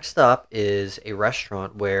 Next up is a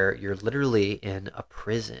restaurant where you're literally in a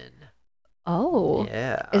prison. Oh.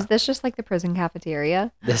 Yeah. Is this just like the prison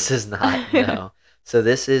cafeteria? This is not, no. So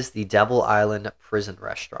this is the Devil Island Prison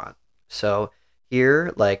Restaurant. So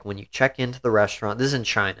here, like when you check into the restaurant, this is in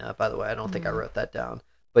China, by the way. I don't think I Mhm. wrote that down.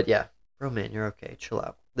 But yeah, bro, man, you're okay. Chill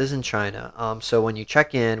out. This is in China. So when you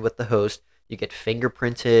check in with the host, you get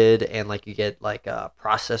fingerprinted and like you get like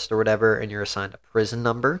processed or whatever, and you're assigned a prison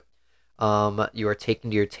number. You are taken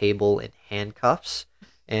to your table in handcuffs,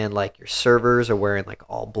 and like your servers are wearing like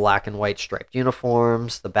all black and white striped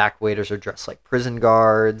uniforms. The back waiters are dressed like prison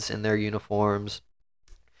guards in their uniforms,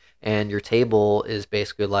 and your table is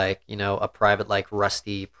basically like a private like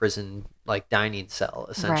rusty prison like dining cell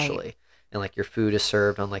essentially. And like your food is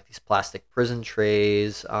served on like these plastic prison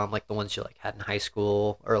trays, like the ones you like had in high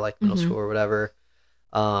school or like middle Mhm. school or whatever.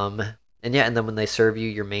 And yeah, and then when they serve you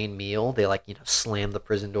your main meal, they like slam the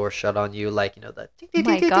prison door shut on you, like the ding, Oh ding,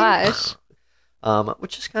 my ding, ding, ding. gosh.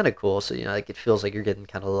 Which is kind of cool. So like it feels like you're getting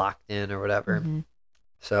kind of locked in or whatever. Mhm.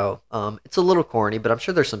 So it's a little corny, but I'm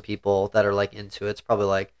sure there's some people that are like into it. It's probably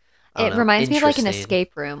like I It don't know, reminds me of like an interesting.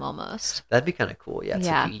 escape room almost. That'd be kind of cool. Yeah, it's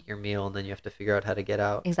Yeah. like you eat your meal and then you have to figure out how to get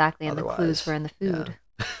out. Exactly. And the clues Otherwise, were in the yeah. food.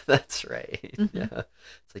 That's right. Mhm. Yeah,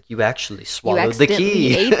 it's like you actually You swallowed the accidentally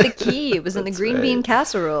key. ate the key. It was in the That's green bean right.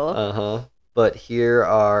 casserole. Uh-huh. But here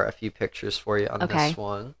are a few pictures for you on Okay. this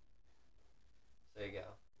one. There you go.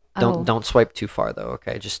 Oh. Don't swipe too far though.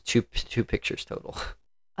 Okay, just two pictures total.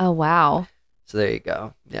 Oh, wow. So there you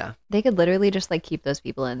go. Yeah. They could literally just like keep those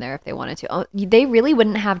people in there if they wanted to. Oh, they really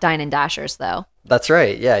wouldn't have dine and dashers though. That's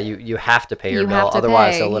right. Yeah, you have to pay your You bill, have to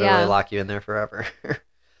otherwise pay, they'll literally yeah. lock you in there forever.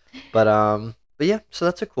 But yeah, so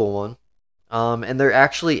that's a cool one. And there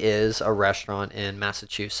actually is a restaurant in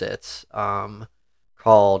Massachusetts,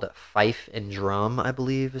 called Fife and Drum, I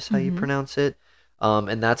believe is how you Mhm. pronounce it.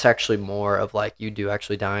 And that's actually more of like you do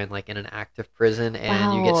actually dine like in an active prison,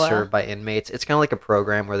 and you get Wow. served by inmates. It's kind of like a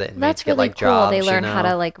program where the inmates That's get really like cool. jobs. They you learn how know?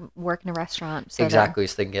 to like work in a restaurant. So that- Exactly,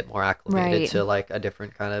 so they can get more acclimated Right. to like a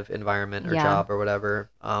different kind of environment or Yeah. job or whatever.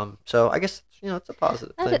 So I guess it's a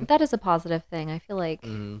positive thing. that is a positive thing. I feel like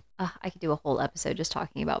Mhm. I could do a whole episode just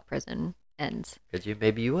talking about prison, and Could you?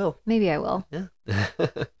 Maybe you will. maybe I will. Yeah.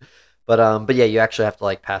 But yeah, you actually have to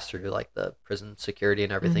like pass through like the prison security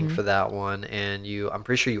and everything Mhm. for that one, and I'm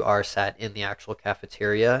pretty sure you are sat in the actual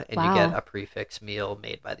cafeteria, and you get Wow. a prefix meal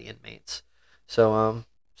made by the inmates. So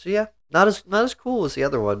yeah, not as cool as the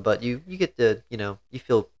other one, but you get to you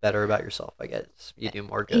feel better about yourself, I guess. You do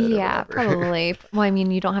more good. Yeah, or whatever. probably. Well, I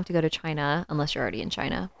mean, you don't have to go to China unless you're already in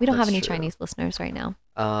China. We don't have That's any true. Chinese listeners right now.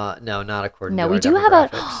 No, not according No, to we our do have a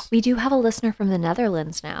demographics. we do have a listener from the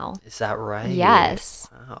Netherlands now, Is that right? Yes.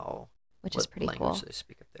 Wow. which What is pretty language cool. do they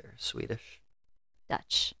speak up there? Swedish?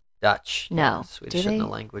 Dutch. Dutch? No. Yeah, Swedish Do isn't a they?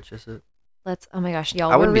 language, is it? Let's. Oh my gosh, I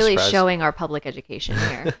y'all, we're wouldn't be really surprised. showing our public education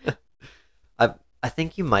here. I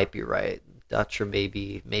think you might be right. Dutch or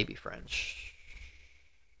maybe French.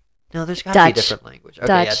 No, there's got to be Dutch. different language. Okay,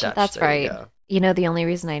 Dutch. yeah, Dutch. That's There you right. go. You know the only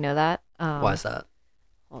reason I know that. Why is that?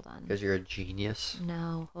 Hold on. Because you're a genius.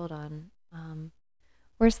 No, hold on.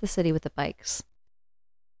 Where's the city with the bikes?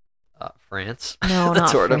 France. No, That's not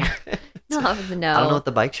sort France. of. No. I don't know what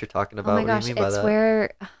the bikes you're talking Oh about. my What gosh, do you mean by it's that?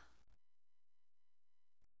 where.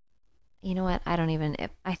 You know what? I don't even.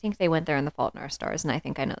 I think they went there in The Fault in Our Stars, and I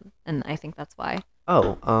think I know, and I think that's why.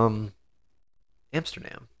 Oh,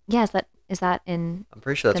 Amsterdam. Yeah, is that in I'm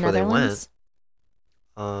pretty sure that's the where they Netherlands?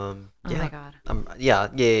 went. Oh Yeah. my god.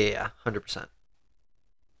 Yeah. 100%.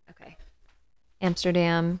 Okay.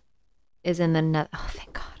 Amsterdam is in the Oh,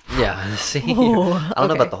 thank God. Yeah. See, Oh, I don't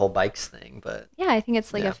know okay. about the whole bikes thing, but Yeah, I think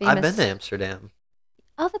it's like yeah, a famous. I've been to Amsterdam.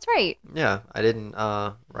 Oh, that's right. Yeah, I didn't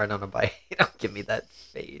ride on a bike. Don't give me that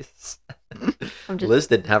face. I'm just Liz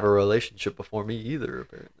didn't have a relationship before me either,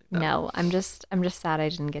 apparently. no. I'm just sad I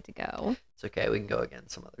didn't get to go. It's okay. We can go again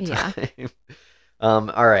some other Yeah. time.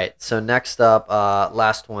 All right. So next up,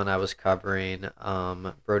 last one I was covering.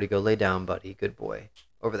 Brody, go lay down, buddy. Good boy.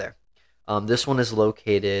 Over there. This one is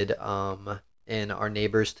located in our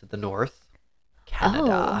neighbors to the north,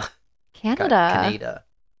 Canada. Oh, Canada. Canada.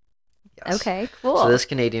 Yes. Okay, cool. So this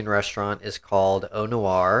Canadian restaurant is called Au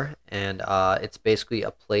Noir, and it's basically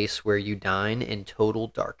a place where you dine in total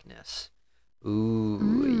darkness.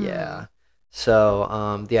 Ooh, yeah.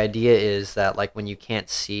 So the idea is that like when you can't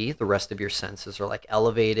see, the rest of your senses are like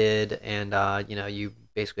elevated, and you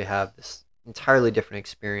basically have this entirely different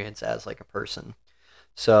experience as like a person.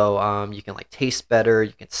 So you can like taste better,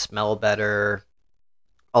 you can smell better,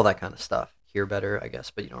 all that kind of stuff. Hear better, I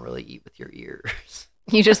guess, but you don't really eat with your ears.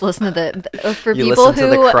 You just listen to for You people listen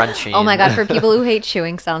to who the crunching. Oh my god, for people who hate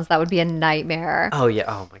chewing sounds, that would be a nightmare. Oh yeah.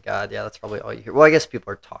 Oh my god. Yeah, that's probably all you hear. Well, I guess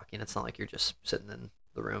people are talking. It's not like you're just sitting in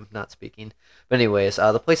the room not speaking. But anyways,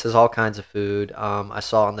 the place has all kinds of food. I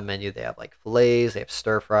saw on the menu they have like fillets, they have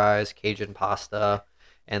stir fries, Cajun pasta,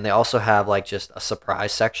 and they also have like just a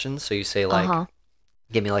surprise section. So you say like, Uh-huh.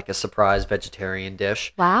 give me like a surprise vegetarian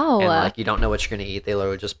dish. Wow. And like you don't know what you're gonna eat. They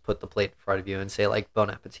literally just put the plate in front of you and say like bon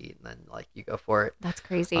appetit, and then like you go for it. That's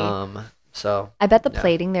crazy. So I bet the yeah.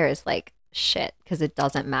 plating there is like shit because it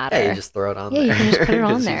doesn't matter. Yeah, you just throw it on Yeah, there. you can just put it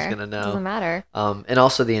on 'cause there. Who's gonna know? It doesn't matter. And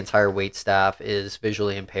also the entire wait staff is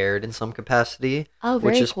visually impaired in some capacity, Oh,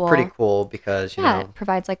 very which is cool. pretty cool because you Yeah, know it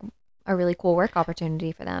provides like a really cool work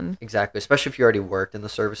opportunity for them. exactly, especially if you already worked in the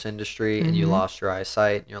service industry and you Mhm. lost your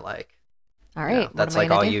eyesight, and you're like, All you know, right, what that's am I like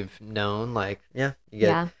gonna all do? you've known. Like, yeah,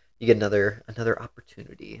 Yeah, you get another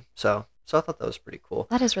opportunity. So I thought that was pretty cool.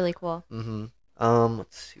 that is really cool. Mm-hmm.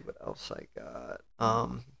 Let's see what else I got.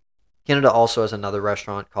 Canada also has another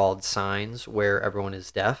restaurant called Signs where everyone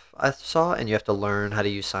is deaf, I saw, and you have to learn how to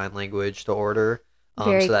use sign language to order.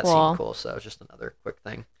 Very so that cool. seemed cool. So that was just another quick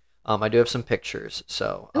thing. I do have some pictures.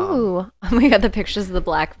 So Ooh, oh my god, the pictures of the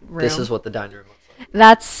black room. this is what the dining room looks like.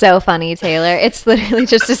 That's so funny, Taylor. It's literally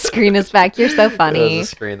just a screen is back. You're so It funny. was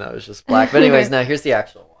a screen that was just black. But anyways, now here's the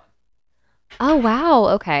actual one. Oh wow.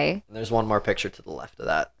 Okay. And there's one more picture to the left of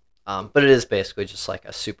that. But it is basically just like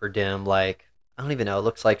a super dim, like, I don't even know. It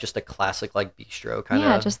looks like just a classic like bistro kind of.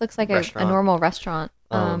 Yeah, it just looks like a restaurant. normal restaurant.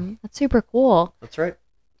 That's super cool. That's right.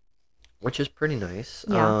 Which is pretty nice.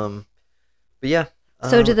 Yeah. But yeah.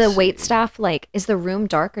 So do the let's wait see. staff like? Is the room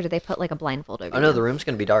dark or do they put like a blindfold over Oh no, you? the room's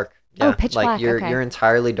gonna be dark. Oh, Yeah. pitch like black, you're okay. you're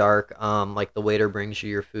entirely dark. Like the waiter brings you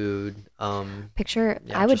your food. Picture.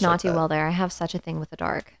 Yeah, I would just like not do that. well there. I have such a thing with the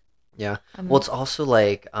dark. Yeah. I'm- Well, it's also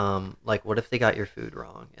like what if they got your food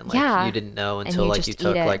wrong and like Yeah. you didn't know And until you like just you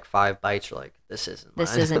took eat it. like 5 bites. You're like, this isn't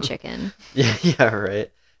This mine. isn't chicken. Yeah,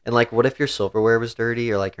 right. And like, what if your silverware was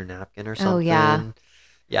dirty or like your napkin or something? Oh, yeah.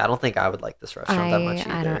 Yeah, I don't think I would like this restaurant that much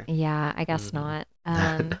I either. don't. Yeah, I guess Mhm. not.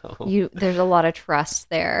 No. There's a lot of trust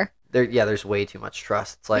there. There's way too much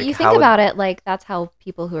trust. It's But like you how think would- about it, like that's how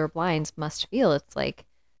people who are blind must feel. It's like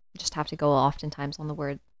you just have to go oftentimes on the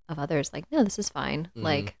word of others. Like, no, this is fine. Mhm.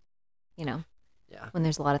 Like, you know, Yeah. when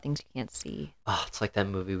there's a lot of things you can't see. Oh, it's like that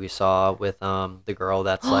movie we saw with the girl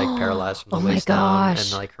that's like paralyzed from the Oh my waist down, and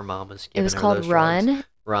gosh. like her mom was It giving was her called those drugs. Run.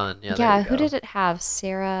 Run. Yeah. Yeah, There you who go. did it have?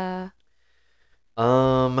 Sarah.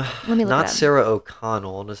 Um, Let me look not it up. Sarah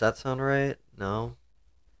O'Connell. Does that sound right? No.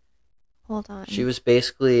 Hold on. She was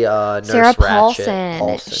basically Nurse Sarah Ratched.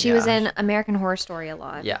 Paulson. She was yeah. in American Horror Story a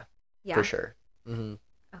lot. Yeah, Yeah. for sure. Hmm.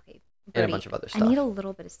 Okay. And a Brody, bunch of other I stuff. need a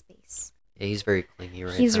little bit of space. Yeah, he's very clingy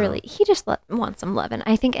right He's now. really, he just wants some loving.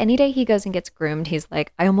 I think any day he goes and gets groomed, he's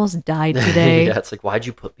like, I almost died today. Yeah, it's like, why'd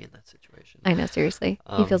you put me in that situation? I know, seriously.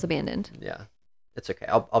 He feels abandoned. Yeah, it's okay.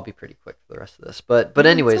 I'll be pretty quick for the rest of this. But No,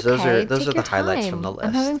 anyways, it's okay. those Take are your the highlights from the time. list.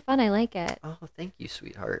 I'm having fun. I like it. Oh, thank you,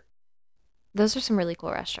 sweetheart. Those are some really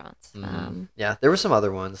cool restaurants. Yeah, there were some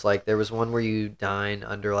other ones. Like there was one where you dine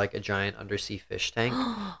under like a giant undersea fish tank.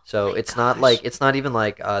 Oh So my it's not gosh. like it's not even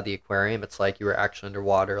like the aquarium. It's like you were actually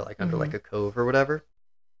underwater, like under like Mhm. a cove or whatever.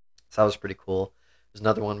 So that was pretty cool. There's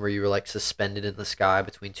another one where you were like suspended in the sky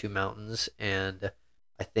between two mountains, and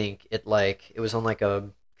I think it was on like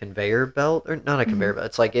a conveyor belt or not a conveyor Mhm. belt.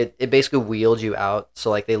 It's like it basically wheeled you out. So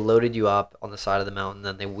like they loaded you up on the side of the mountain,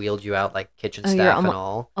 then they wheeled you out like kitchen Oh, you're staff and almost.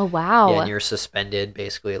 all. Oh Yeah, and wow, you're suspended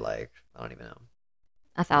basically like I don't even know,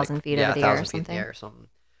 a like 1,000 feet yeah, over a the air or thousand feet in the something. air or something.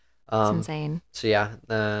 It's Um, insane. so yeah,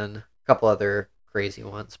 then a couple other crazy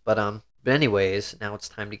ones, but anyways, now it's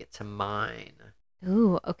time to get to mine.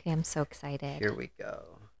 Ooh, okay. I'm so excited. Here we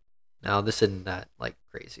go. Now this isn't that like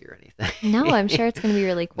crazy or No, I'm anything. sure it's gonna be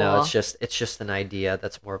really No, cool. it's just an idea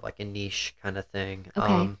that's more of like a niche kind of thing.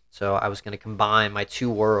 Okay. So I was gonna combine my two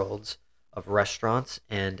worlds of restaurants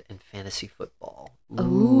and fantasy football.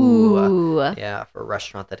 Ooh, Ooh. yeah, for a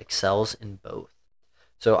restaurant that excels in both.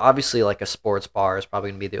 So obviously, like a sports bar is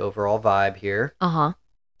probably gonna be the overall vibe here, Uh-huh.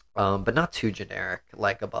 but not too generic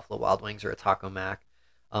like a Buffalo Wild Wings or a Taco Mac.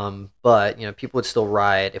 But people would still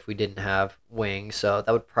riot if we didn't have wings, so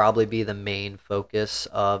that would probably be the main focus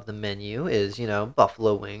of the menu is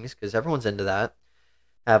buffalo wings because everyone's into that.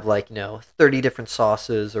 Have like 30 different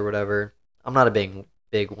sauces or whatever. I'm not a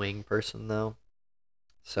big wing person though,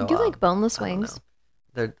 so Do you like boneless I don't know. wings?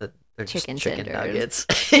 They're just Chicken chicken tenders.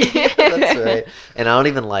 nuggets. Yeah, that's right. And I don't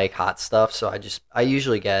even like hot stuff, so I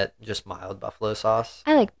usually get just mild buffalo sauce.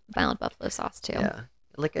 I like mild buffalo sauce too. Yeah.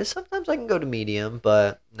 Like sometimes I can go to medium,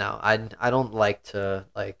 but no, I don't like to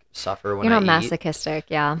like suffer when You're I not eat. masochistic,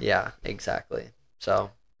 yeah. Yeah, exactly.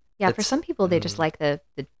 So Yeah, for it's some people they just mm, like the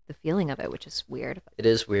feeling of it, which is weird. it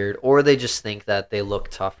is weird, or they just think that they look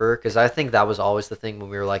tougher. Because I think that was always the thing when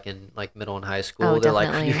we were like in like middle and high Oh, school. They're like,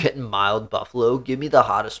 "You're definitely. getting mild buffalo. Give me the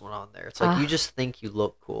hottest one on there." It's like you Ugh, just think you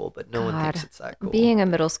look cool, but no one thinks God. it's that cool. Being a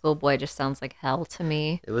middle school boy just sounds like hell to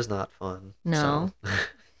me. It was not fun. So, No.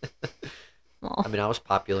 Well, I mean, I was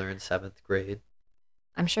popular in seventh grade.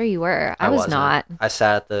 I'm sure you were. I I was wasn't. not. I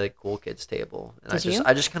sat at the cool kids table, and Did you?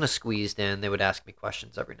 I just kind of squeezed in. They would ask me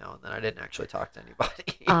questions every now and then. I didn't actually talk to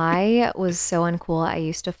anybody. I was so uncool. I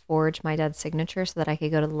used to forge my dad's signature so that I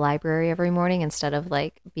could go to the library every morning instead of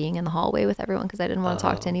like being in the hallway with everyone because I didn't want to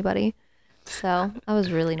talk to Oh, anybody. So I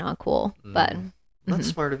was really not cool. But that's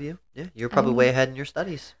mhm. smart of you. Yeah, you're probably way I ahead in your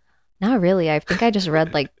studies. not really. I think I just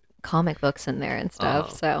read like comic books in there and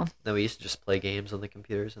stuff. Oh, So no, we used to just play games on the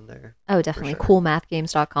computers in there oh, for definitely sure.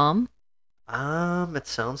 coolmathgames.com. It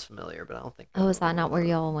sounds familiar, but I don't think. Oh, is that not where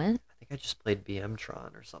y'all went? I think I just played BM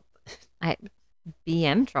Tron or something. I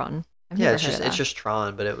BM-tron. I've Yeah, never heard of it's that. just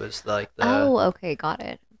Tron, but it was like the Oh, okay, got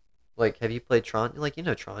it. like. Have you played Tron? Like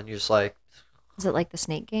Tron. You just like Is it like the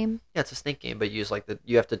snake game? yeah, it's a snake game, but you use like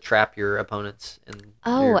you have to trap your opponents in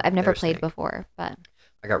Oh, I've never their played snake. before, but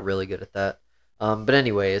I got really good at that. But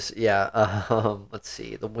anyways, yeah. Let's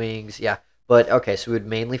see the wings. Yeah, but okay. So we would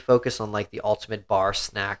mainly focus on like the ultimate bar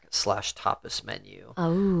snack slash tapas menu.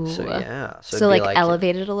 So oh. yeah, so it'd So be like like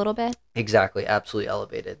elevated a little bit? exactly, absolutely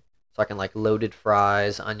elevated. Talking like loaded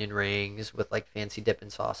fries, onion rings with like fancy dipping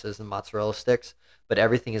sauces and mozzarella sticks. But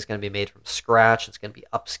everything is going to be made from scratch. It's going to be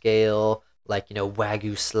upscale, like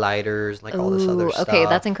Wagyu sliders, like all this other Oh, okay,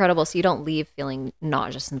 that's stuff. incredible. So you don't leave feeling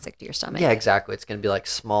nauseous and sick to your stomach. Yeah, exactly. It's going to be like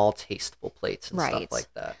small, tasteful plates and stuff Right.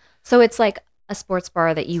 like that. So it's like a sports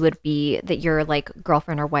bar that that your like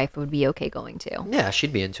girlfriend or wife would be okay going to. Yeah,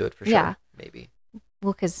 she'd be into it for Yeah. sure. Maybe.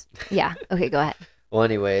 Well, because, yeah. Okay, go ahead. Well,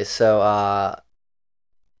 anyway, so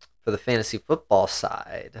for the fantasy football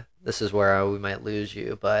side, this is where we might lose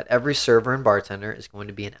you, but every server and bartender is going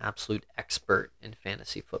to be an absolute expert in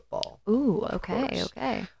fantasy football. Ooh, Of okay, course.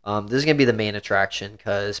 okay. This is going to be the main attraction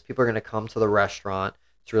because people are going to come to the restaurant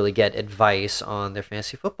to really get advice on their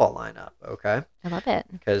fantasy football lineup, okay? I love it.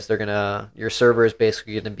 Because your server is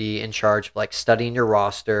basically going to be in charge of like studying your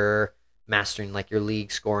roster, mastering like your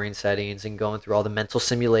league scoring settings, and going through all the mental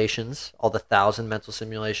simulations, all the 1,000 mental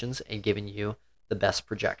simulations, and giving you the best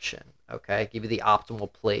projection. Okay, give you the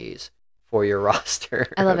optimal plays for your roster.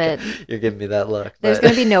 I love Okay, it. you're giving me that look. There's But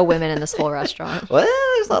going to be no women in this whole restaurant. well,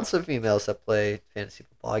 there's lots of females that play fantasy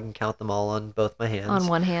football. I can count them all on both my On hands.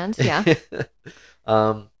 one hand, yeah.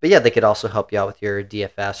 But yeah, they could also help you out with your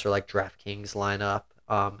DFS or like DraftKings lineup.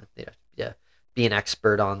 Yeah, be an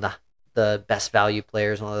expert on the best value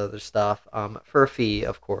players and all that other stuff. For a fee,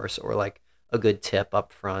 of course, or like a good tip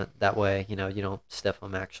up front. That way, you don't stiff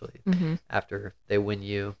them actually Hmm. after they win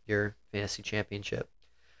you your fantasy championship.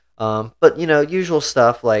 But usual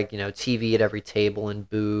stuff like TV at every table and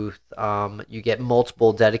booth. You get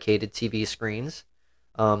multiple dedicated TV screens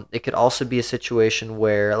It could also be a situation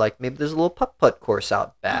where like maybe there's a little putt-putt course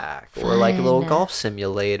out back, or like a little Fun. golf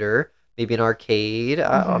simulator, maybe an arcade.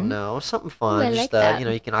 I don't Mm-hmm. know, something Ooh, I fun. Just like that.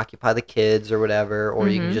 you can occupy the kids or whatever, or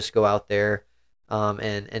you can Mm-hmm. just go out there,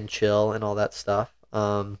 and chill and all that stuff.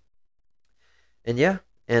 And yeah,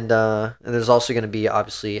 and there's also going to be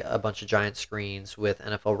obviously a bunch of giant screens with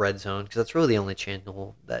NFL Red Zone because that's really the only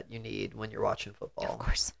channel that you need when you're watching Of football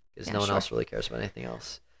course. because Yeah, no one sure. else really cares about anything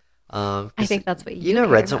else. I Because think that's what you care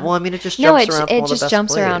Red Zone. Well, about. I mean, it just No, jumps around from it all the just best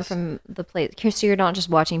jumps around plays. from the place. So you're not just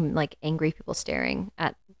watching like angry people staring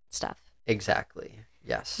at stuff. Exactly.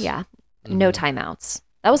 Yes. Yeah. No Mhm. timeouts.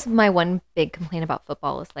 That was my one big complaint about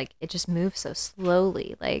football is like it just moves so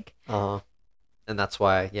slowly. Like Uh-huh. And that's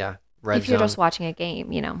why, yeah, Red if you're just Zone. watching a game,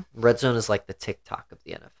 Red Zone is like the TikTok of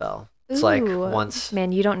the NFL. It's like Ooh, once,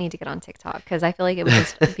 man, you don't need to get on TikTok because I feel like it would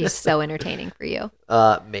just be so entertaining for you.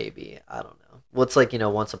 maybe I don't know. Well, it's like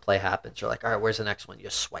once a play happens, you're like, all right, where's the next one? You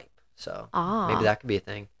just swipe. So maybe Ah, that could be a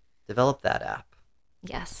thing. Develop that app.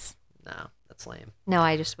 yes. No, that's lame. No,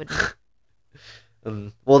 I just wouldn't.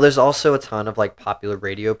 Well, there's also a ton of like popular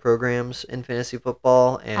radio programs in fantasy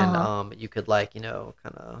football, and Uh-huh. you could like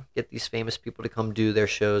kind of get these famous people to come do their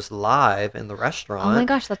shows live in the Oh my restaurant.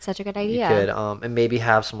 gosh, that's such a good You could idea. and maybe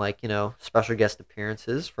have some like special guest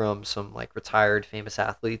appearances from some like retired famous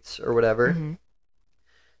athletes or whatever. Hmm.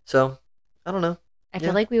 So I don't know. I feel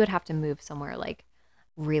Yeah, like we would have to move somewhere like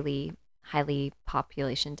really highly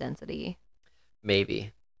population density.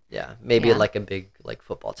 maybe. Yeah, maybe at Yeah, like a big like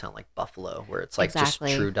football town like Buffalo, where it's like just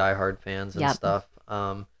exactly. true diehard fans and Yep. stuff.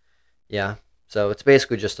 Yeah. So it's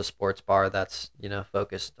basically just a sports bar that's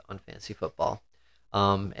focused on fantasy football.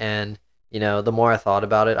 And the more I thought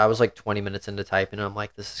about it, I was like 20 minutes into typing, and I'm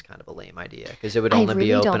like, this is kind of a lame idea because it would I only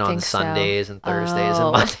be really open don't on think so. Sundays and Thursdays and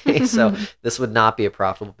Oh. Mondays. So this would not be a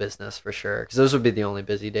profitable business for sure because those would be the only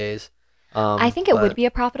busy days. I think it would But be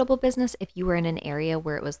a profitable business if you were in an area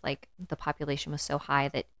where it was like the population was so high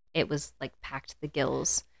that it was like packed to the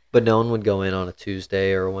gills. no one would go in on a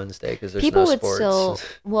Tuesday or a Wednesday because there's no People would sports. still,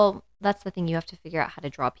 well, that's the thing. You have to figure out how to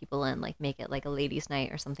draw people in, like make it like a ladies'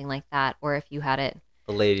 night or something like that. Or if you had it,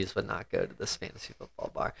 The ladies would not go to this fantasy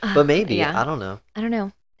football bar, but maybe yeah, I don't know. I don't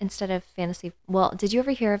know. Instead of fantasy, well, did you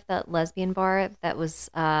ever hear of that lesbian bar that was,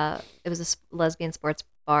 it was a lesbian sports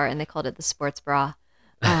bar and they called it the sports bra.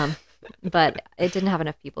 Um, but it didn't have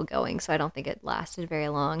enough people going, so I don't think it lasted very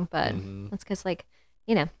long. But Hmm. that's because, like,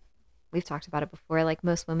 you know, we've talked about it before. Like,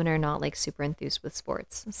 most women are not like super enthused with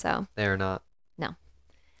sports, so They're not. no.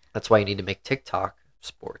 That's why you need to make TikTok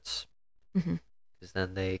sports Hmm. because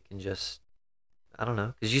then they can just I don't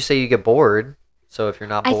know because you say you get bored. So if you're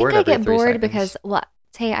not I think bored I every get three bored seconds, because, well,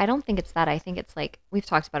 Tay, I don't think it's that. I think it's like we've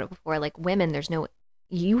talked about it before. Like women,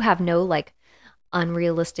 you have no like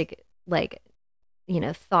unrealistic like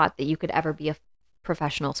thought that you could ever be a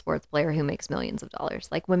professional sports player who makes millions of dollars.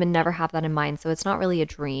 Like women never have that in mind. So it's not really a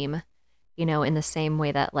dream, in the same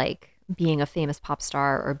way that like being a famous pop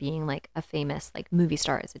star or being like a famous like movie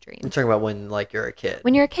star is a I'm dream. talking about when like you're a kid.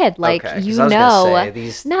 When you're a kid, like Okay, because I was gonna say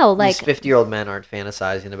these no, these like 50-year-old men aren't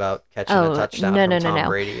fantasizing about catching a oh touchdown no from no no Tom no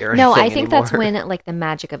Brady or no. anything I think that's anymore. when like the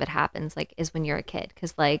magic of it happens. Like is when you're a kid,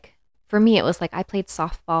 because like for me it was like I played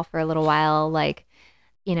softball for a little while. Like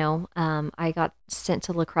I got sent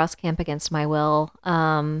to lacrosse camp against my will.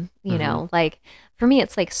 Hmm. Like for me,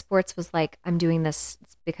 it's like sports was like, I'm doing this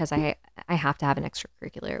because I have to have an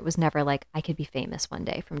extracurricular. It was never like I could be famous one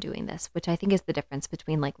day from doing this, which I think is the difference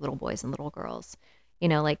between like little boys and little girls.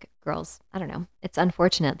 Like girls, I don't know. It's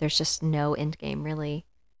unfortunate. There's just no end game really.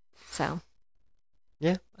 So,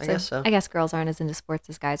 Yeah, I guess so. I guess girls aren't as into sports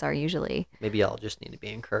as guys are usually. Maybe I'll just need to be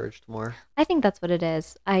encouraged more. I think that's what it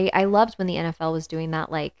is. I loved when the NFL was doing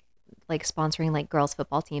that, like sponsoring like girls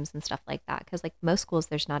football teams and stuff like that. Because like most schools,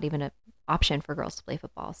 there's not even an option for girls to play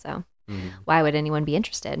football. So Hmm. why would anyone be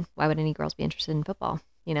interested? Why would any girls be interested in football?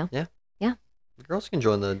 Yeah, Yeah. the girls can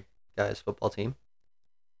join the guys football team.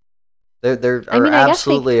 There I are mean, I guess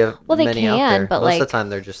absolutely they many out can, there. but Most of the like, time,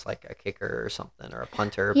 they're just like a kicker or something or a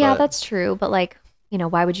punter. yeah, But that's true. But like,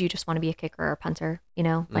 why would you just want to be a kicker or a punter?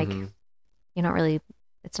 Like hmm you're not really.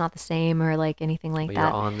 It's not the same or like anything like well, you're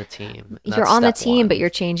that. on the team. And You're that's on the step team, but one. you're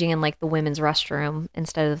changing in like the women's restroom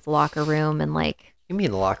instead of the locker room, and like You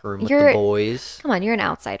mean the locker room with the you're boys? come on, you're an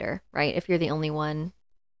outsider, right? If you're the only one,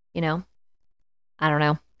 you know, I don't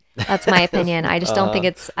know. That's my opinion. I just don't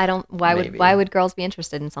think I don't, why Maybe. would girls be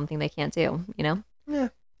interested in something they can't do? Yeah,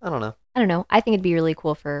 I don't know. I don't know. I think it'd be really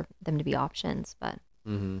cool for them to be options, but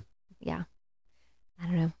Hmm. yeah, I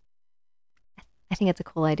don't know. I think it's a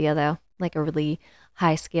cool idea though. Like a really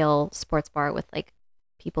high scale sports bar with like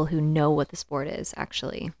people who know what the sport is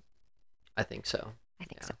actually. I think so. I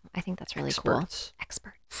think so. I think that's really cool.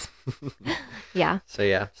 Experts. Yeah. So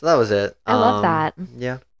that was it. I love that.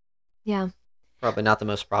 Yeah. Yeah. Probably not the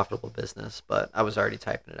most profitable business, but I was already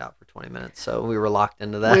typing it out for 20 minutes, so we were locked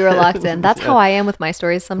into that. We were locked in. That's how I am with my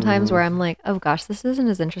stories sometimes, where I'm like, oh gosh, this isn't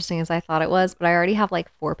as interesting as I thought it was, but I already have like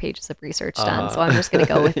 4 pages of research done, so I'm just going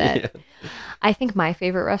to go with it. Yeah. I think my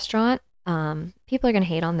favorite restaurant, people are going to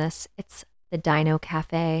hate on this, it's the Dino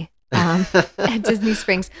Cafe at Disney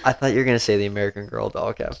Springs. I thought you were going to say the American Girl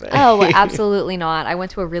Doll Cafe. Oh, absolutely not. I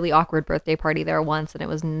went to a really awkward birthday party there once, and it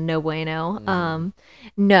was no bueno.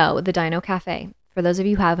 No, the Dino Cafe. For those of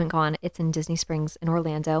you who haven't gone, it's in Disney Springs in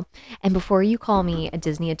Orlando. And before you call me a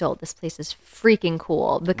Disney adult, this place is freaking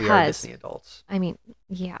cool because... We are Disney adults. I mean,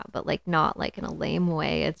 yeah, but like not like in a lame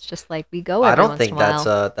way. It's just like we go every once in a while. I don't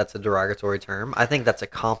think that's a derogatory term. I think that's a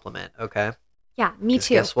compliment, okay? Yeah, me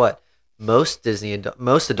too. Guess what? Most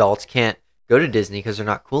adults can't go to Disney because they're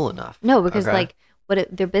not cool enough. No, because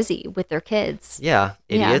they're busy with their kids. Yeah,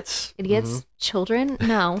 idiots. Yeah. Idiots, children,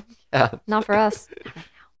 no. Yeah. Not for us.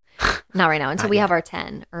 Not right now, until we have our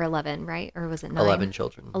 10 or 11, right? Or was it 9? 11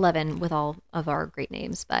 children. 11 with all of our great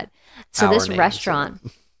names. But so Our this names, restaurant,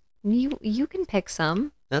 you can pick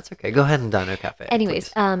some. That's okay. Go ahead and Dino Cafe.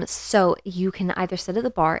 Anyways, so you can either sit at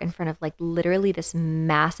the bar in front of like literally this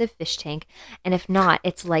massive fish tank, and if not,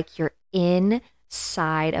 it's like you're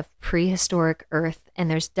inside of prehistoric Earth,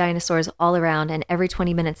 and there's dinosaurs all around, and every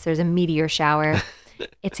 20 minutes there's a meteor shower.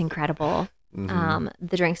 It's incredible. The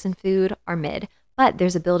drinks and food are mid. But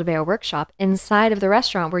there's a Build-A-Bear workshop inside of the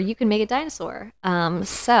restaurant where you can make a dinosaur.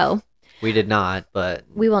 So we did not, but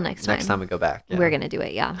we will next time. Next time we go back, we're gonna do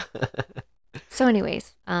it. Yeah. So,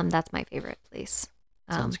 anyways, that's my favorite place.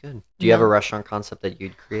 Sounds good. Do you have a restaurant concept that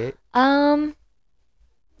you'd create? I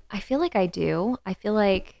feel like I do. I feel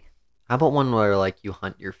like. How about one where like you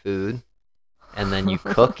hunt your food, and then you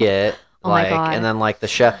cook it? Oh my God. And then like the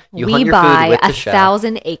chef, we buy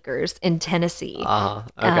 1,000 acres in Tennessee.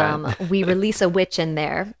 Okay. We release a witch in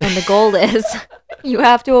there, and the goal is you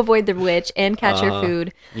have to avoid the witch and catch your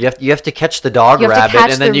food. You have to catch the dog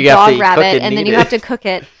rabbit, and then you have to cook it, and then you have to cook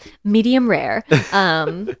it medium rare.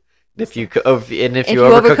 If you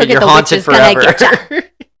overcook it, you're haunted forever.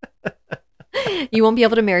 You won't be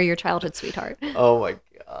able to marry your childhood sweetheart. Oh my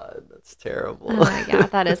God, that's terrible. Yeah,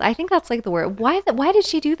 that is. I think that's like the word. Why did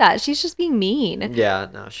she do that? She's just being mean. Yeah,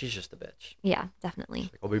 no, she's just a bitch. Yeah, definitely.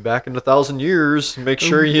 Like, I'll be back in 1,000 years. Make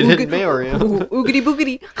sure you didn't marry him. Oogity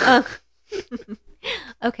boogity.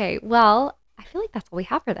 Okay, well, I feel like that's all we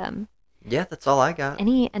have for them. Yeah, that's all I got.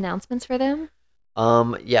 Any announcements for them?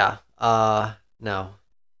 Yeah. No.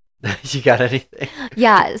 You got anything?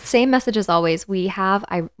 Yeah, same message as always. We have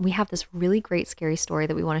this really great scary story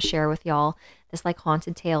that we want to share with y'all. This like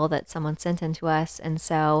haunted tale that someone sent in to us, and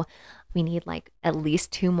so we need like at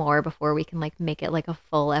least 2 more before we can like make it like a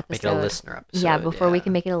full episode. Make it a listener episode. Yeah, before we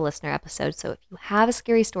can make it a listener episode. So if you have a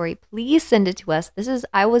scary story, please send it to us.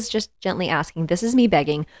 I was just gently asking. This is me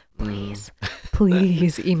begging. Please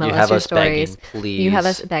email us your stories. Begging, please. You have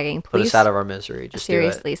us begging. Please put us out of our misery. Just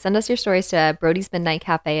seriously, send us your stories to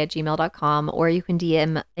brodysmidnightcafe@gmail.com, or you can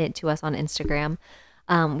DM it to us on Instagram.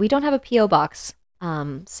 We don't have a PO box,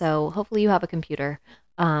 so hopefully you have a computer.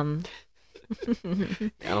 I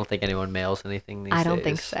don't think anyone mails anything these days. I don't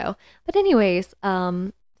think so. But anyways,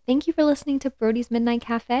 thank you for listening to Brody's Midnight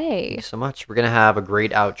Cafe. Thank you so much. We're going to have a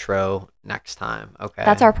great outro next time. Okay.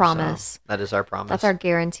 That's our promise. So that is our promise. That's our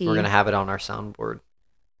guarantee. We're going to have it on our soundboard.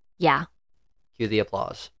 Yeah. Cue the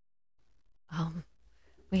applause.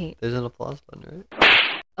 Wait. There's an applause button,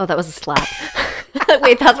 right? Oh, that was a slap.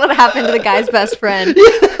 Wait, that's what happened to the guy's best friend.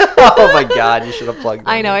 Oh my God, you should have plugged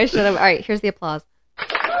that I know, I should have. All right, here's the applause.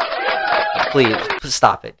 Please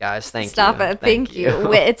stop it, guys. Stop it. Thank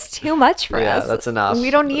you. It's too much for us. Yeah, that's enough.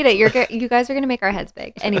 We don't need it. You guys are going to make our heads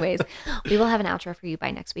big. Anyways, we will have an outro for you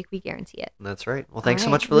by next week. We guarantee it. That's right. Well, thanks so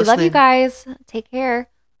much for listening. We love you guys. Take care.